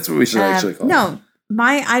 Maybe that's what we should actually call it. No,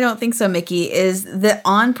 my I don't think so, Mickey, is the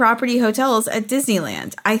on-property hotels at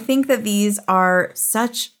Disneyland. I think that these are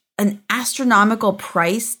such an astronomical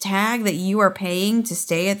price tag that you are paying to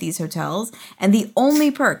stay at these hotels. And the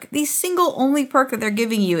only perk, the single only perk that they're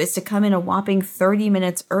giving you is to come in a whopping 30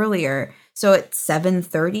 minutes earlier. So at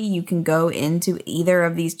 7:30, you can go into either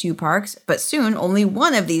of these 2 parks, but soon only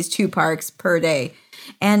one of these 2 parks per day.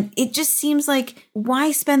 And it just seems like,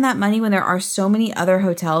 why spend that money when there are so many other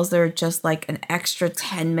hotels that are just like an extra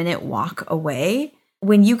 10-minute walk away?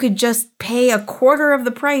 When you could just pay a quarter of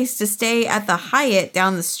the price to stay at the Hyatt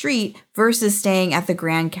down the street versus staying at the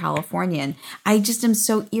Grand Californian. I just am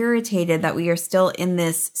so irritated that we are still in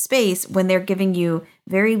this space when they're giving you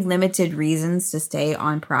very limited reasons to stay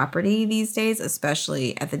on property these days,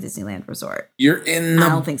 especially at the Disneyland Resort. You're in the I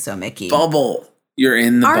don't think so, Mickey. Bubble. You're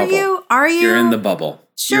in the bubble. Are you? You're in the bubble.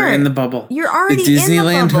 Sure. You're in the bubble. You're already the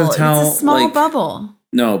Disneyland in the bubble. Hotel, it's a small bubble.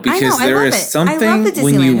 No, because there is something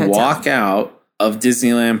when you walk out of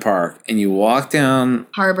Disneyland Park and you walk down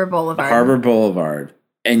Harbor Boulevard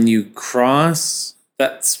and you cross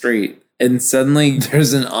that street and suddenly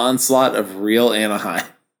there's an onslaught of real Anaheim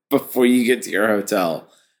before you get to your hotel.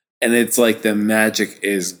 And it's like the magic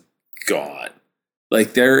is gone.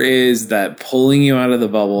 Like there is that pulling you out of the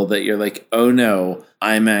bubble that you're like, oh no,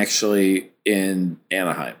 I'm actually in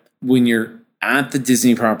Anaheim. When you're at the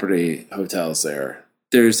Disney property hotels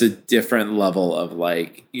there's a different level of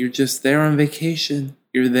like, you're just there on vacation.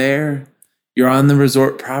 You're there. You're on the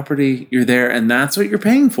resort property. You're there. And that's what you're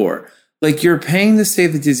paying for. Like, you're paying to stay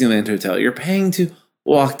at the Disneyland Hotel. You're paying to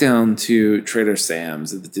walk down to Trader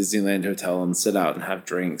Sam's at the Disneyland Hotel and sit out and have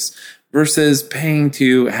drinks versus paying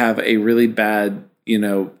to have a really bad,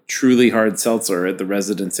 truly hard seltzer at the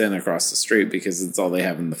Residence Inn across the street because it's all they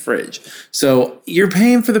have in the fridge. So you're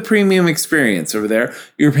paying for the premium experience over there.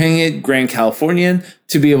 You're paying at Grand Californian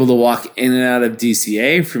to be able to walk in and out of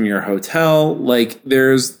DCA from your hotel. Like,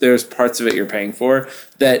 there's parts of it you're paying for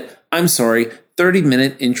that, I'm sorry,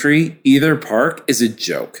 30-minute entry either park is a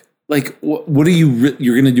joke. Like, what are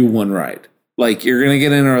you're going to do one ride? Like, you're going to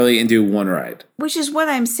get in early and do one ride. Which is what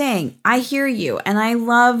I'm saying. I hear you. And I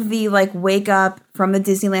love the, wake up from the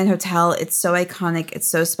Disneyland Hotel. It's so iconic. It's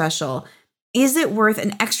so special. Is it worth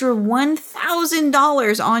an extra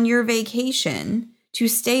 $1,000 on your vacation to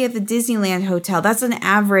stay at the Disneyland Hotel? That's an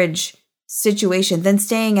average situation. Then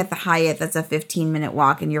staying at the Hyatt, that's a 15-minute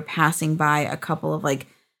walk, and you're passing by a couple of,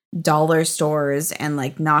 dollar stores and,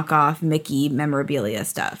 knockoff Mickey memorabilia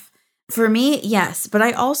stuff. For me, yes, but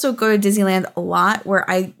I also go to Disneyland a lot where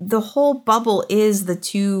the whole bubble is the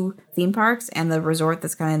 2 theme parks and the resort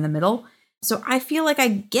that's kind of in the middle. So I feel like I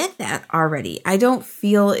get that already. I don't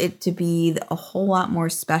feel it to be a whole lot more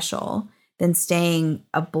special than staying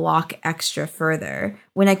a block extra further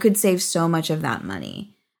when I could save so much of that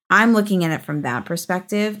money. I'm looking at it from that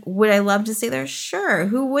perspective. Would I love to stay there? Sure.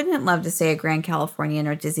 Who wouldn't love to stay at Grand Californian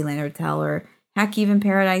or Disneyland Hotel or heck, even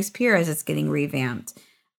Paradise Pier as it's getting revamped?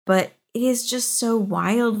 But it is just so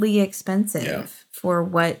wildly expensive for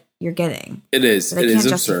what you're getting. It is. It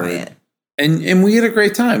is absurd. It. And we had a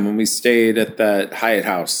great time when we stayed at that Hyatt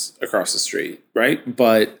house across the street, right?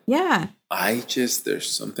 But yeah,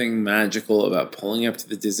 there's something magical about pulling up to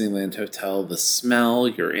the Disneyland Hotel, the smell,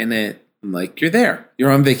 you're in it. You're there.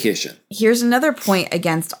 You're on vacation. Here's another point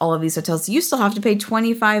against all of these hotels. You still have to pay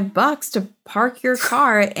 $25 to park your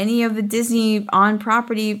car at any of the Disney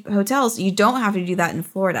on-property hotels. You don't have to do that in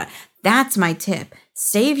Florida. That's my tip.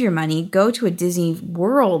 Save your money. Go to a Disney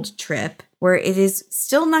World trip where it is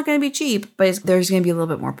still not going to be cheap, but there's going to be a little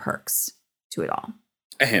bit more perks to it all.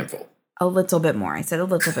 A handful. A little bit more. I said a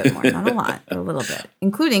little bit more. Not a lot, but a little bit.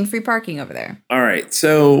 Including free parking over there. All right.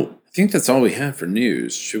 So I think that's all we have for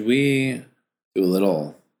news. Should we do a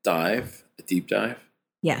little dive, a deep dive?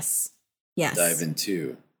 Yes. Dive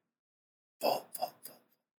into vault.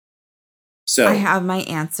 So I have my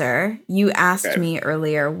answer. You asked me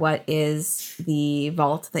earlier what is the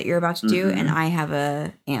vault that you're about to do, and I have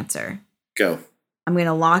a answer. Go. I'm going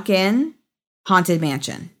to lock in Haunted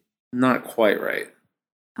Mansion. Not quite right.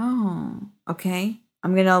 Oh, okay.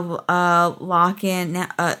 I'm going to lock in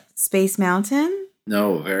Space Mountain.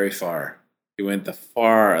 No, very far. You went the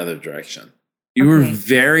far other direction. You were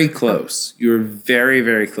very close. You were very,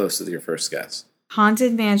 very close with your first guess.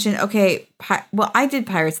 Haunted Mansion. Okay. Well, I did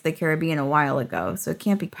Pirates of the Caribbean a while ago, so it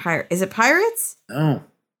can't be Pirates. Is it Pirates? No.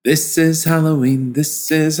 This is Halloween.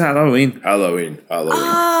 This is Halloween. Halloween.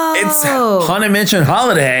 Oh. It's Haunted Mansion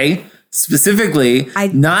Holiday. Specifically,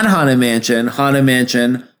 not Haunted Mansion, Haunted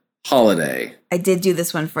Mansion Holiday. I did do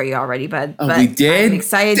this one for you already, bud. Oh, we did? I'm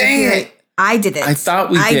excited to hear it. I did it. I thought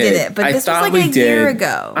we did. I did it, but this was a year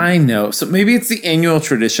ago. I know. So maybe it's the annual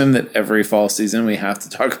tradition that every fall season we have to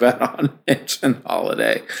talk about Haunted Mansion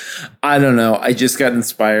Holiday. I don't know. I just got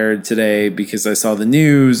inspired today because I saw the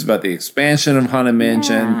news about the expansion of Haunted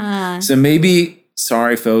Mansion. Yeah. So maybe,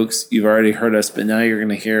 sorry folks, you've already heard us, but now you're going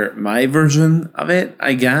to hear my version of it,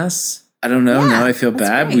 I guess. I don't know. Now I feel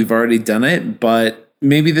bad. Great. We've already done it, but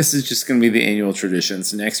maybe this is just going to be the annual tradition.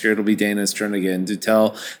 So next year it'll be Dana's turn again to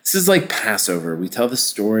tell. This is like Passover. We tell the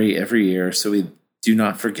story every year so we do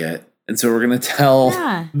not forget. And so we're going to tell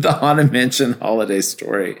the Haunted Mansion holiday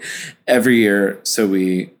story every year so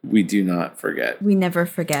we do not forget. We never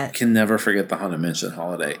forget. Can never forget the Haunted Mansion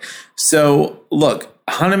holiday. So look,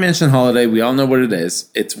 Haunted Mansion holiday, we all know what it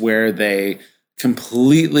is. It's where they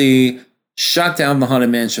completely shut down the Haunted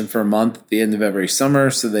Mansion for a month at the end of every summer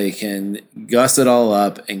so they can guss it all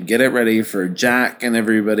up and get it ready for Jack and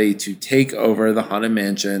everybody to take over the Haunted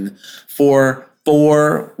Mansion for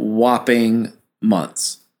 4 whopping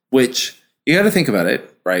months, which you got to think about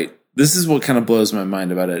it, right? This is what kind of blows my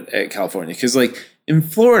mind about it at California. Because in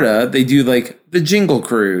Florida, they do the Jingle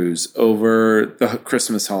Cruise over the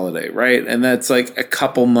Christmas holiday, right? And that's a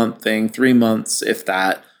couple month thing, 3 months, if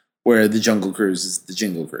that, where the Jungle Cruise is the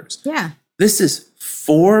Jingle Cruise. Yeah. This is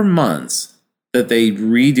 4 months that they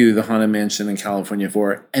redo the Haunted Mansion in California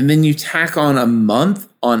for, and then you tack on a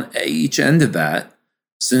month on each end of that.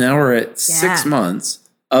 So now we're at 6 months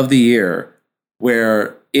of the year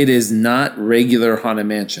where it is not regular Haunted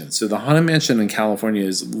Mansion. So the Haunted Mansion in California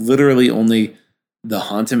is literally only the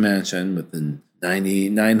Haunted Mansion with the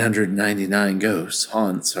 999 ghosts,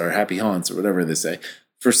 haunts, or happy haunts, or whatever they say,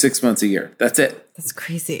 for 6 months a year. That's it. That's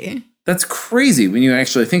crazy. That's crazy when you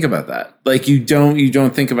actually think about that. Like you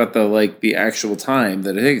don't think about the actual time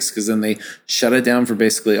that it takes, because then they shut it down for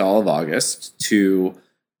basically all of August to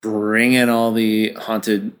bring in all the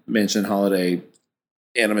Haunted Mansion holiday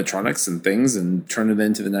animatronics and things and turn it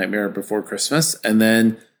into the Nightmare Before Christmas, and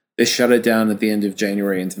then they shut it down at the end of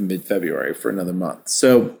January into mid-February for another month.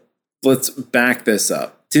 So let's back this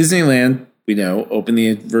up. Disneyland, we know, opened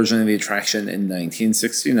the version of the attraction in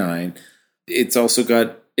 1969. It's also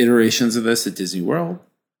got iterations of this at Disney World,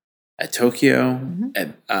 at Tokyo,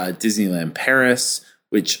 at Disneyland Paris,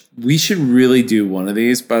 which we should really do one of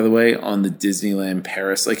these, by the way, on the Disneyland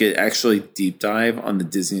Paris, like it actually deep dive on the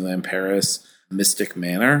Disneyland Paris Mystic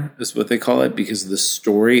Manor is what they call it, because the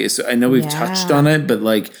story is, I know we've touched on it, but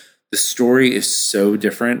like the story is so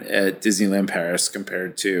different at Disneyland Paris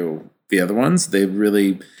compared to the other ones. They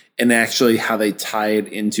really, and actually how they tie it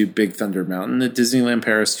into Big Thunder Mountain at Disneyland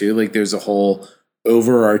Paris too. Like there's a whole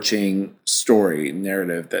overarching story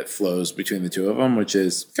narrative that flows between the two of them, which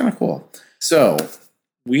is kind of cool. So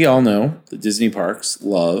we all know the Disney parks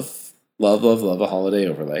love a holiday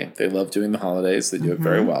overlay. They love doing the holidays. They do it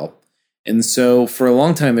very well. And so for a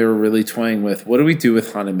long time, they were really toying with, what do we do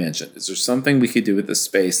with Haunted Mansion? Is there something we could do with this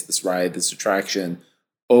space, this ride, this attraction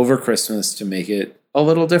over Christmas to make it a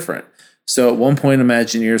little different? So at one point,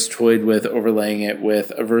 Imagineers toyed with overlaying it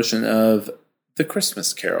with a version of The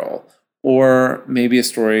Christmas Carol, or maybe a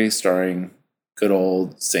story starring good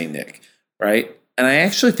old Saint Nick, right? And I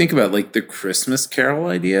actually think about like the Christmas Carol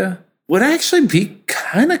idea would actually be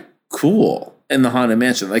kind of cool in the Haunted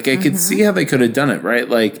Mansion. Like I could see how they could have done it, right?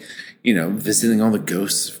 Like, you know, visiting all the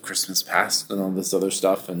ghosts of Christmas past and all this other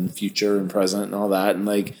stuff and future and present and all that. And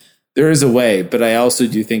like, there is a way, but I also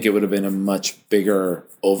do think it would have been a much bigger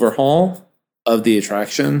overhaul of the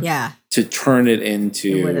attraction to turn it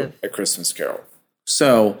into a Christmas Carol.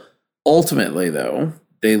 So ultimately, though,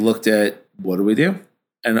 they looked at, what do we do?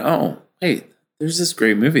 And oh, wait, there's this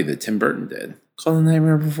great movie that Tim Burton did called The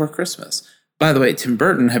Nightmare Before Christmas. By the way, Tim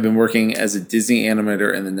Burton had been working as a Disney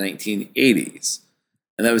animator in the 1980s.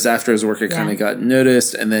 And that was after his work had kind of got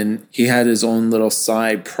noticed. And then he had his own little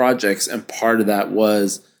side projects. And part of that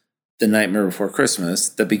was The Nightmare Before Christmas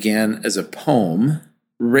that began as a poem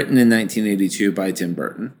written in 1982 by Tim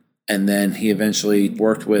Burton. And then he eventually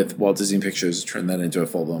worked with Walt Disney Pictures to turn that into a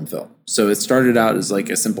full-blown film. So it started out as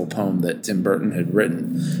like a simple poem that Tim Burton had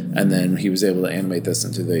written. And then he was able to animate this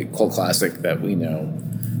into the cult classic that we know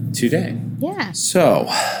today. Yeah. So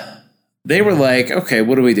they were like, okay,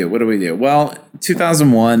 what do we do? What do we do? Well,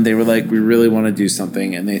 2001, they were like, we really want to do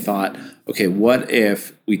something. And they thought, okay, what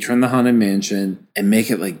if we turn the Haunted Mansion and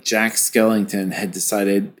make it like Jack Skellington had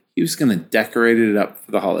decided he was going to decorate it up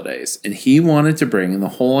for the holidays. And he wanted to bring, and the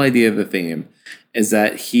whole idea of the theme is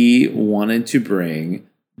that he wanted to bring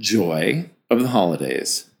joy of the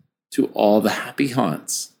holidays to all the happy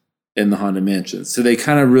haunts in the Haunted Mansion. So they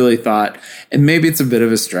kind of really thought, and maybe it's a bit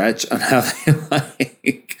of a stretch on how they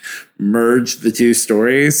like merge the two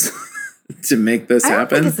stories to make this happen.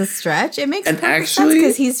 I don't think it's a stretch. It makes perfect sense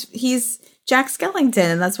because he's Jack Skellington,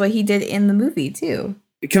 and that's what he did in the movie too.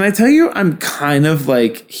 Can I tell you, I'm kind of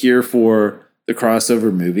like here for the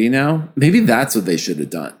crossover movie now. Maybe that's what they should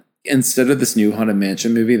have done. Instead of this new Haunted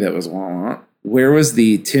Mansion movie that was, where was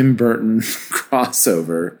the Tim Burton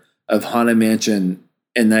crossover of Haunted Mansion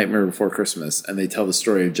and Nightmare Before Christmas? And they tell the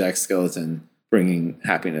story of Jack Skellington bringing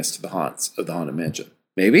happiness to the haunts of the Haunted Mansion.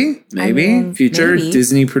 Maybe. Future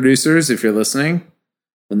Disney producers, if you're listening.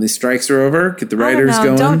 When these strikes are over, get the writers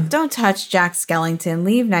going. Don't touch Jack Skellington.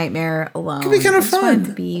 Leave Nightmare alone. It could be kind of fun. I just want it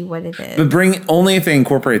to be what it is. But bring only if they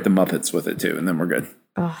incorporate the Muppets with it too, and then we're good.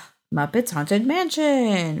 Oh, Muppets Haunted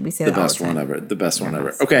Mansion. We say the that best one ever. The best one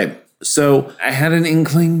ever. Okay, so I had an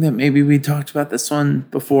inkling that maybe we talked about this one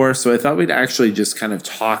before, so I thought we'd actually just kind of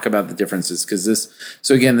talk about the differences because this.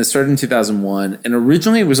 So again, this started in 2001, and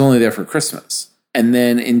originally it was only there for Christmas. And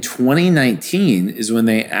then in 2019 is when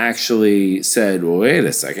they actually said, well, wait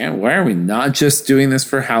a second, why are we not just doing this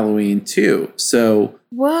for Halloween too? So,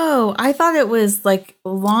 whoa, I thought it was like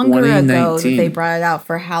longer ago that they brought it out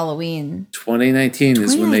for Halloween. 2019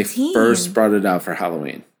 is when they first brought it out for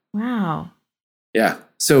Halloween. Wow. Yeah.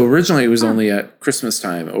 So originally it was only a Christmas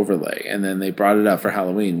time overlay, and then they brought it out for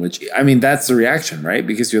Halloween, which, I mean, that's the reaction, right?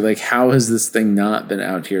 Because you're like, how has this thing not been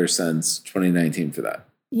out here since 2019 for that?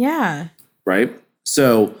 Yeah. Right?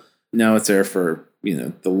 So now it's there for,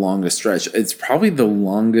 the longest stretch. It's probably the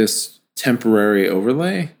longest temporary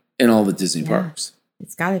overlay in all the Disney parks.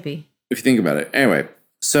 It's got to be. If you think about it. Anyway,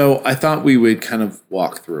 so I thought we would kind of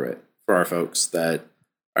walk through it for our folks that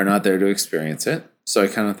are not there to experience it. So I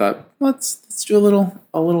kind of thought, let's do a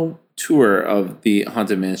little tour of the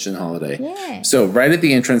Haunted Mansion holiday. Yeah. So right at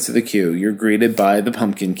the entrance of the queue, you're greeted by the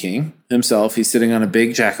Pumpkin King himself. He's sitting on a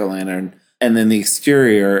big jack-o'-lantern. And then the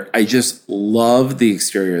exterior, I just love the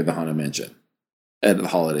exterior of the Haunted Mansion at the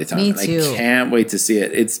holiday time. Me too. I can't wait to see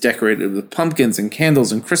it. It's decorated with pumpkins and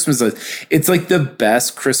candles and Christmas lights. It's like the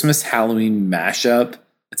best Christmas Halloween mashup.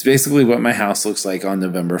 It's basically what my house looks like on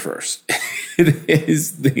November 1st. It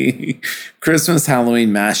is the Christmas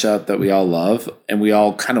Halloween mashup that we all love and we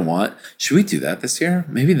all kind of want. Should we do that this year?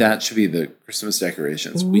 Maybe that should be the Christmas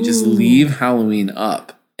decorations. Ooh. We just leave Halloween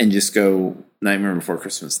up and just go Nightmare Before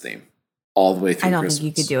Christmas theme all the way through Christmas. I don't think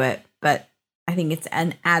you could do it, but I think it's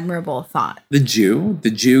an admirable thought. The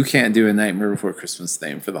Jew can't do a Nightmare Before Christmas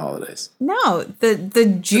theme for the holidays. No,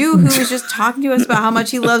 the Jew who was just talking to us about how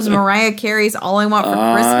much he loves Mariah Carey's All I Want for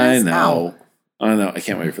Christmas. I know. I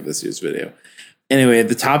can't wait for this year's video. Anyway, at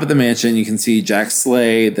the top of the mansion, you can see Jack's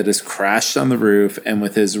sleigh that has crashed on the roof and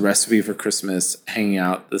with his recipe for Christmas hanging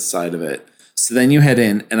out the side of it. So then you head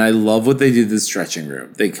in, and I love what they do to the stretching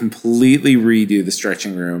room. They completely redo the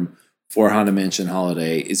stretching room for Haunted Mansion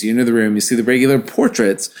Holiday. Is you enter the room, you see the regular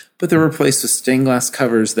portraits, but they're replaced with stained glass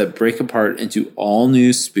covers that break apart into all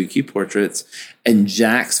new spooky portraits, and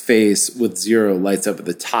Jack's face with Zero lights up at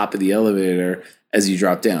the top of the elevator as you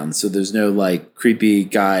drop down. So there's no like creepy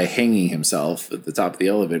guy hanging himself at the top of the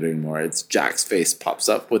elevator anymore. It's Jack's face pops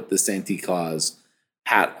up with the Santa Claus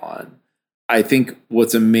hat on. I think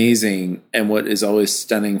what's amazing and what is always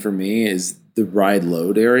stunning for me is the ride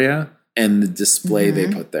load area and the display they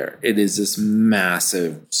put there. It is this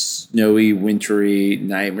massive, snowy, wintry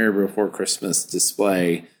Nightmare Before Christmas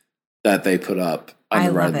display that they put up on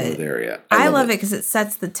the ride load area. I love it because it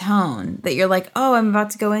sets the tone that you're like, oh, I'm about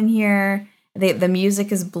to go in here. The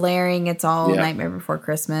music is blaring. It's all Nightmare Before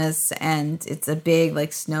Christmas. And it's a big,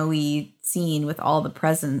 like, snowy scene with all the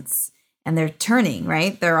presents. And they're turning,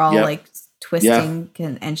 right? They're all, like, twisting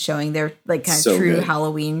and showing their, like, kind of true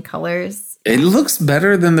Halloween colors. It looks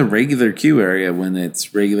better than the regular queue area when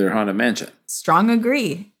it's regular Haunted Mansion. Strong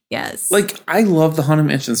agree. Yes. Like, I love the Haunted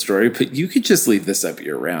Mansion story, but you could just leave this up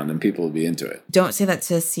year round and people will be into it. Don't say that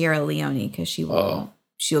to Sierra Leone because she will. Oh.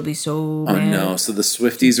 She'll be so mad. Oh, no. So the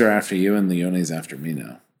Swifties are after you and Leone's after me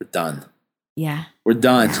now. We're done. Yeah. We're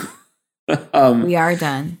done. We are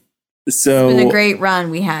done. So it's been a great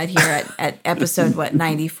run we had here at episode,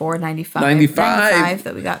 94, 95? 95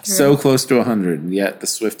 that we got through. So close to 100. Yet the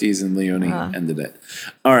Swifties and Leone ended it.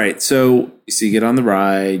 All right. So you get on the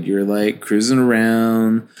ride. You're like cruising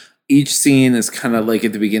around. Each scene is kind of like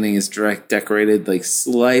at the beginning is decorated like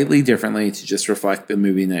slightly differently to just reflect the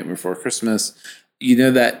movie Nightmare Before Christmas. You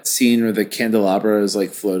know that scene where the candelabra is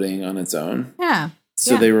like floating on its own? Yeah.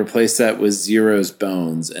 So they replaced that with Zero's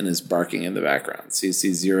bones and is barking in the background. So you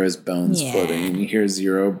see Zero's bones floating and you hear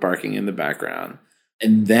Zero barking in the background.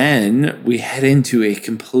 And then we head into a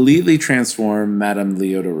completely transformed Madame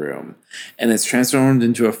Leota room. And it's transformed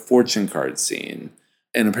into a fortune card scene.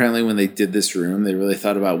 And apparently when they did this room, they really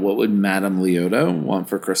thought about what would Madame Leota want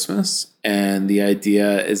for Christmas. And the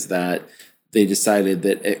idea is that they decided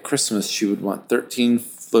that at Christmas, she would want 13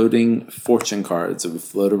 floating fortune cards that would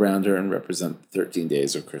float around her and represent 13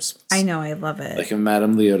 days of Christmas. I know, I love it. Like if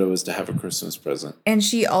Madame Leota was to have a Christmas present. And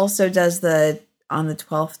she also does the On the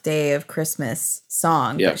 12th Day of Christmas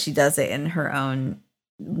song, but she does it in her own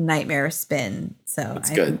nightmare spin. So I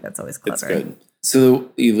think that's always clever. It's good. So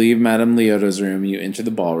you leave Madame Leota's room, you enter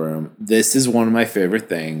the ballroom. This is one of my favorite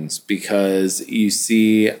things because you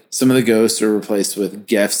see some of the ghosts are replaced with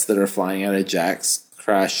gifts that are flying out of Jack's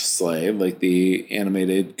crash sleigh, like the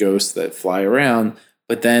animated ghosts that fly around.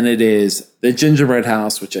 But then it is the gingerbread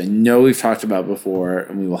house, which I know we've talked about before,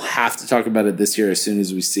 and we will have to talk about it this year as soon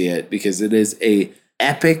as we see it because it is a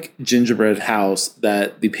epic gingerbread house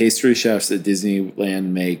that the pastry chefs at Disneyland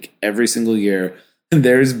make every single year.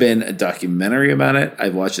 There's been a documentary about it.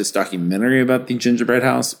 I've watched this documentary about the gingerbread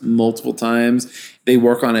house multiple times. They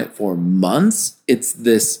work on it for months. It's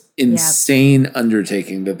this insane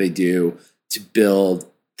undertaking that they do to build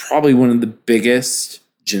probably one of the biggest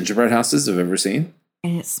gingerbread houses I've ever seen.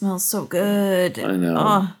 And it smells so good. I know.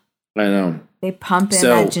 Oh, I know. They pump in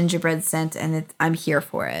that gingerbread scent, and I'm here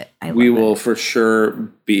for it. We will for sure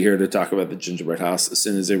be here to talk about the gingerbread house as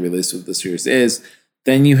soon as they release what the series is.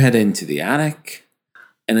 Then you head into the attic.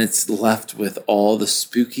 And it's left with all the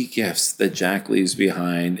spooky gifts that Jack leaves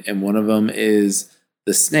behind. And one of them is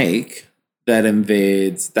the snake that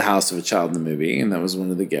invades the house of a child in the movie. And that was one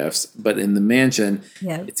of the gifts. But in the mansion,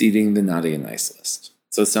 it's eating the naughty and nice list.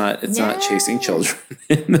 So it's not chasing children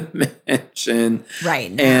in the mansion.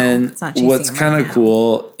 Right. No, and it's not chasing what's them kind right of now.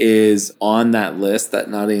 cool is on that list, that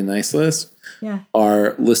naughty and nice list,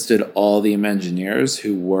 are listed all the Imagineers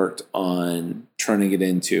who worked on turning it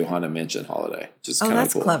into Haunted Mansion Holiday, which is kind of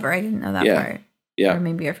that's cool. clever. I didn't know that part. Yeah. Or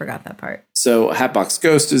maybe I forgot that part. So Hatbox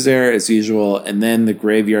Ghost is there as usual. And then the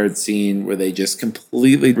graveyard scene where they just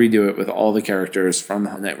completely redo it with all the characters from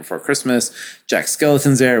The Night Before Christmas. Jack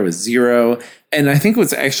Skellington's there with Zero. And I think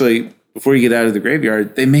what's actually, before you get out of the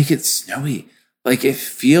graveyard, they make it snowy. Like it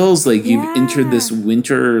feels like you've entered this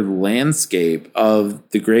winter landscape of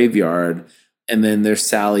the graveyard. And then there's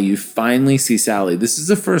Sally. You finally see Sally. This is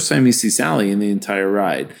the first time you see Sally in the entire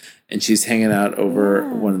ride. And she's hanging out over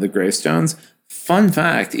one of the gravestones. Fun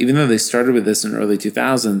fact, even though they started with this in early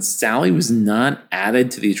 2000s, Sally was not added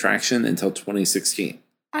to the attraction until 2016.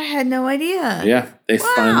 I had no idea. Yeah, they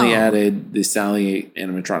finally added the Sally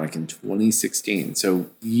animatronic in 2016. So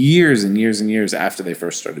years and years and years after they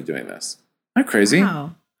first started doing this. Isn't that crazy?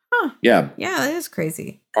 Wow. Huh. Yeah. Yeah, that is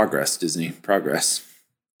crazy. Progress, Disney. Progress.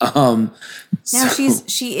 Now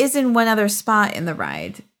she is in one other spot in the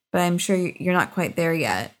ride, but I'm sure you're not quite there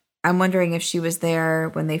yet. I'm wondering if she was there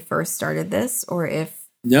when they first started this, or if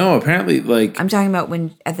no, apparently, like I'm talking about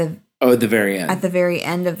when at the very end, at the very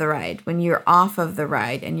end of the ride, when you're off of the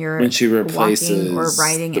ride and you're when she replaces walking or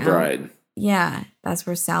riding the bride. out. Yeah, that's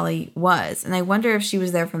where Sally was, and I wonder if she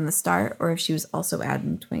was there from the start or if she was also added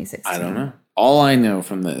in 2016. I don't know. All I know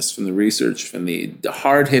from this, from the research, from the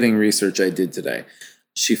hard hitting research I did today,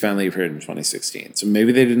 she finally appeared in 2016. So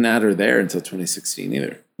maybe they didn't add her there until 2016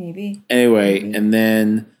 either. Maybe. Anyway, and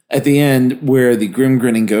then at the end, where the grim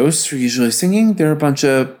grinning ghosts are usually singing, there are a bunch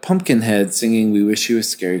of pumpkin heads singing "We Wish You a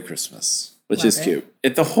Scary Christmas," which is cute.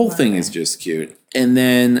 The whole thing is just cute. And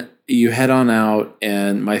then you head on out,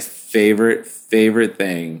 and my favorite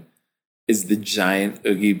thing is the giant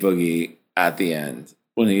Oogie Boogie at the end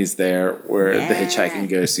when he's there, where the hitchhiking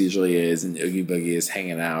ghost usually is, and Oogie Boogie is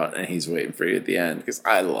hanging out, and he's waiting for you at the end, because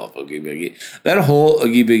I love Oogie Boogie. That whole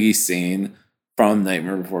Oogie Boogie scene from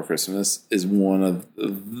Nightmare Before Christmas is one of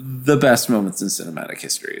the best moments in cinematic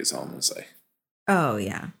history, is all I'm going to say. Oh,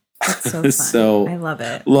 yeah. That's so fun. So, I love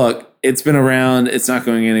it. Look, it's been around. It's not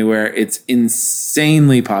going anywhere. It's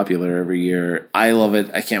insanely popular every year. I love it.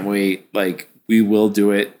 I can't wait. Like, we will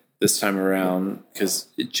do it this time around because,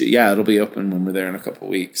 it'll be open when we're there in a couple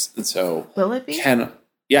of weeks. And so, will it be?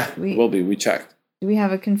 It will be. We checked. Do we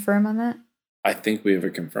have a confirm on that? I think we have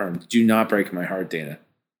it confirmed. Do not break my heart, Dana.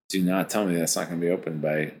 Do not tell me that's not going to be open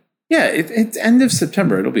by... Yeah, it's end of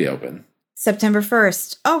September. It'll be open. September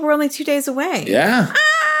 1st. Oh, we're only 2 days away. Yeah.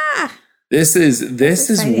 Ah! This is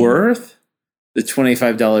worth the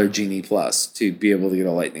 $25 Genie Plus to be able to get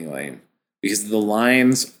a Lightning Lane, because the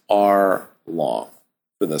lines are long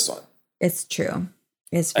for this one. It's true.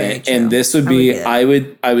 It's very true. And this would be... I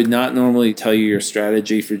would not normally tell you your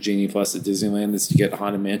strategy for Genie Plus at Disneyland is to get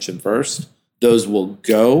Haunted Mansion first. Those will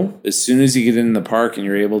go as soon as you get in the park and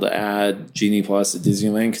you're able to add Genie Plus at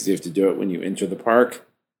Disneyland, because you have to do it when you enter the park.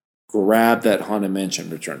 Grab that Haunted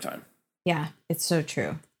Mansion return time. Yeah, it's so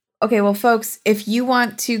true. Okay, well, folks, if you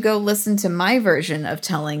want to go listen to my version of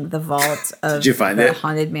telling the vault of Did you find the it?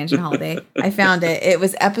 Haunted Mansion Holiday, I found it. It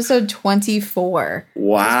was episode 24.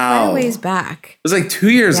 Wow. Quite a ways back. It was like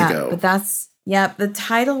 2 years ago. But the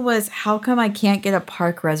title was "How Come I Can't Get a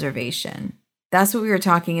Park Reservation?" That's what we were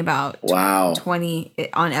talking about. Wow.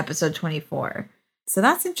 On episode 24. So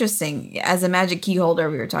that's interesting. As a Magic Key holder,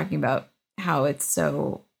 we were talking about how it's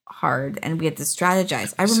so hard and we had to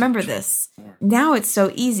strategize. I remember this. Now it's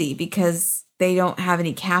so easy because they don't have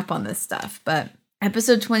any cap on this stuff. But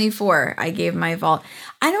episode 24, I gave my vault.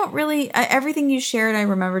 I don't really, everything you shared, I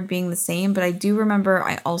remembered being the same, but I do remember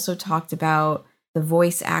I also talked about the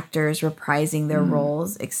voice actors reprising their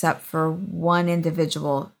roles, except for one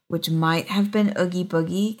individual, which might have been Oogie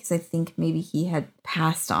Boogie, because I think maybe he had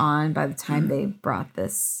passed on by the time they brought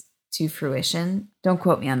this to fruition. Don't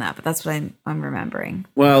quote me on that, but that's what I'm remembering.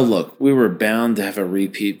 Well, look, we were bound to have a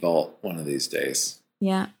repeat vault one of these days.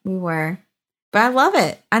 Yeah, we were. But I love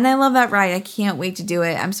it. And I love that ride. I can't wait to do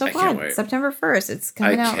it. I'm so glad. September 1st. It's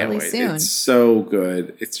coming out really soon. It's so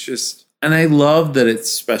good. It's just... And I love that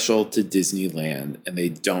it's special to Disneyland and they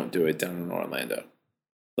don't do it down in Orlando.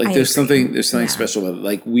 Like there's something special about it.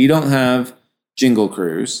 Like we don't have Jingle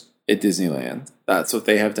Cruise at Disneyland. That's what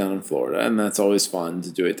they have down in Florida. And that's always fun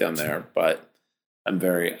to do it down there. But I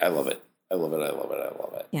love it. I love it.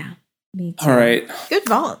 Yeah, me too. All right. Good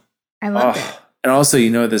vault. I loved it. And also,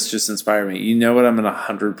 this just inspired me. You know what I'm going to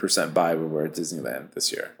 100% buy when we're at Disneyland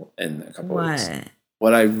this year in a couple of weeks?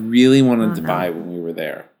 What I really wanted to buy when we were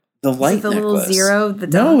there. The light Is it the necklace. little zero? The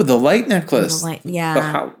no, dog? the light necklace.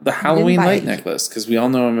 Yeah. The Halloween buy light it. necklace, because we all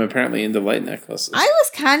know I'm apparently into light necklaces. I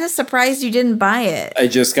was kind of surprised you didn't buy it. I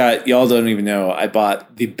just got, y'all don't even know, I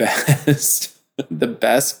bought the best, the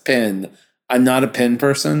best pin. I'm not a pin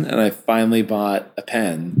person, and I finally bought a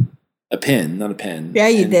pin, not a pen. Yeah,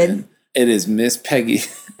 you did. Pin. It is Miss Peggy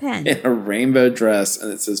Pen. in a rainbow dress,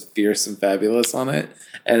 and it says Fierce and Fabulous on it,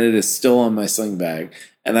 and it is still on my sling bag.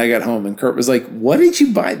 And I got home, and Kurt was like, "What did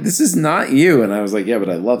you buy? This is not you." And I was like, "Yeah, but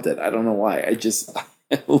I loved it. I don't know why. I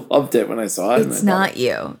loved it when I saw it." It's not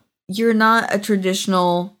you. You're not a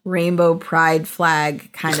traditional rainbow pride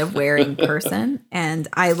flag kind of wearing person, and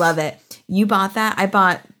I love it. You bought that. I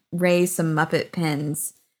bought Ray some Muppet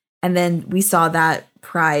pins, and then we saw that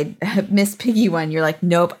Pride Miss Piggy one. You're like,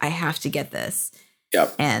 "Nope, I have to get this."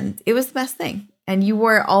 Yep. And it was the best thing. And you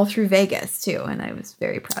wore it all through Vegas too, and I was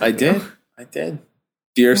very proud of you. I did.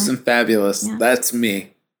 Fierce and Fabulous. Yeah. That's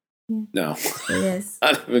me. Yeah. No. It is.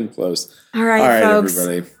 Not even close. All right, folks.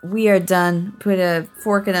 Everybody. We are done. Put a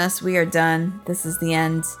fork in us. We are done. This is the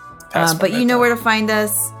end. Past But my you know time. where to find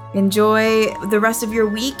us. Enjoy the rest of your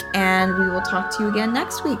week, and we will talk to you again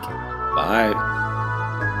next week. Bye.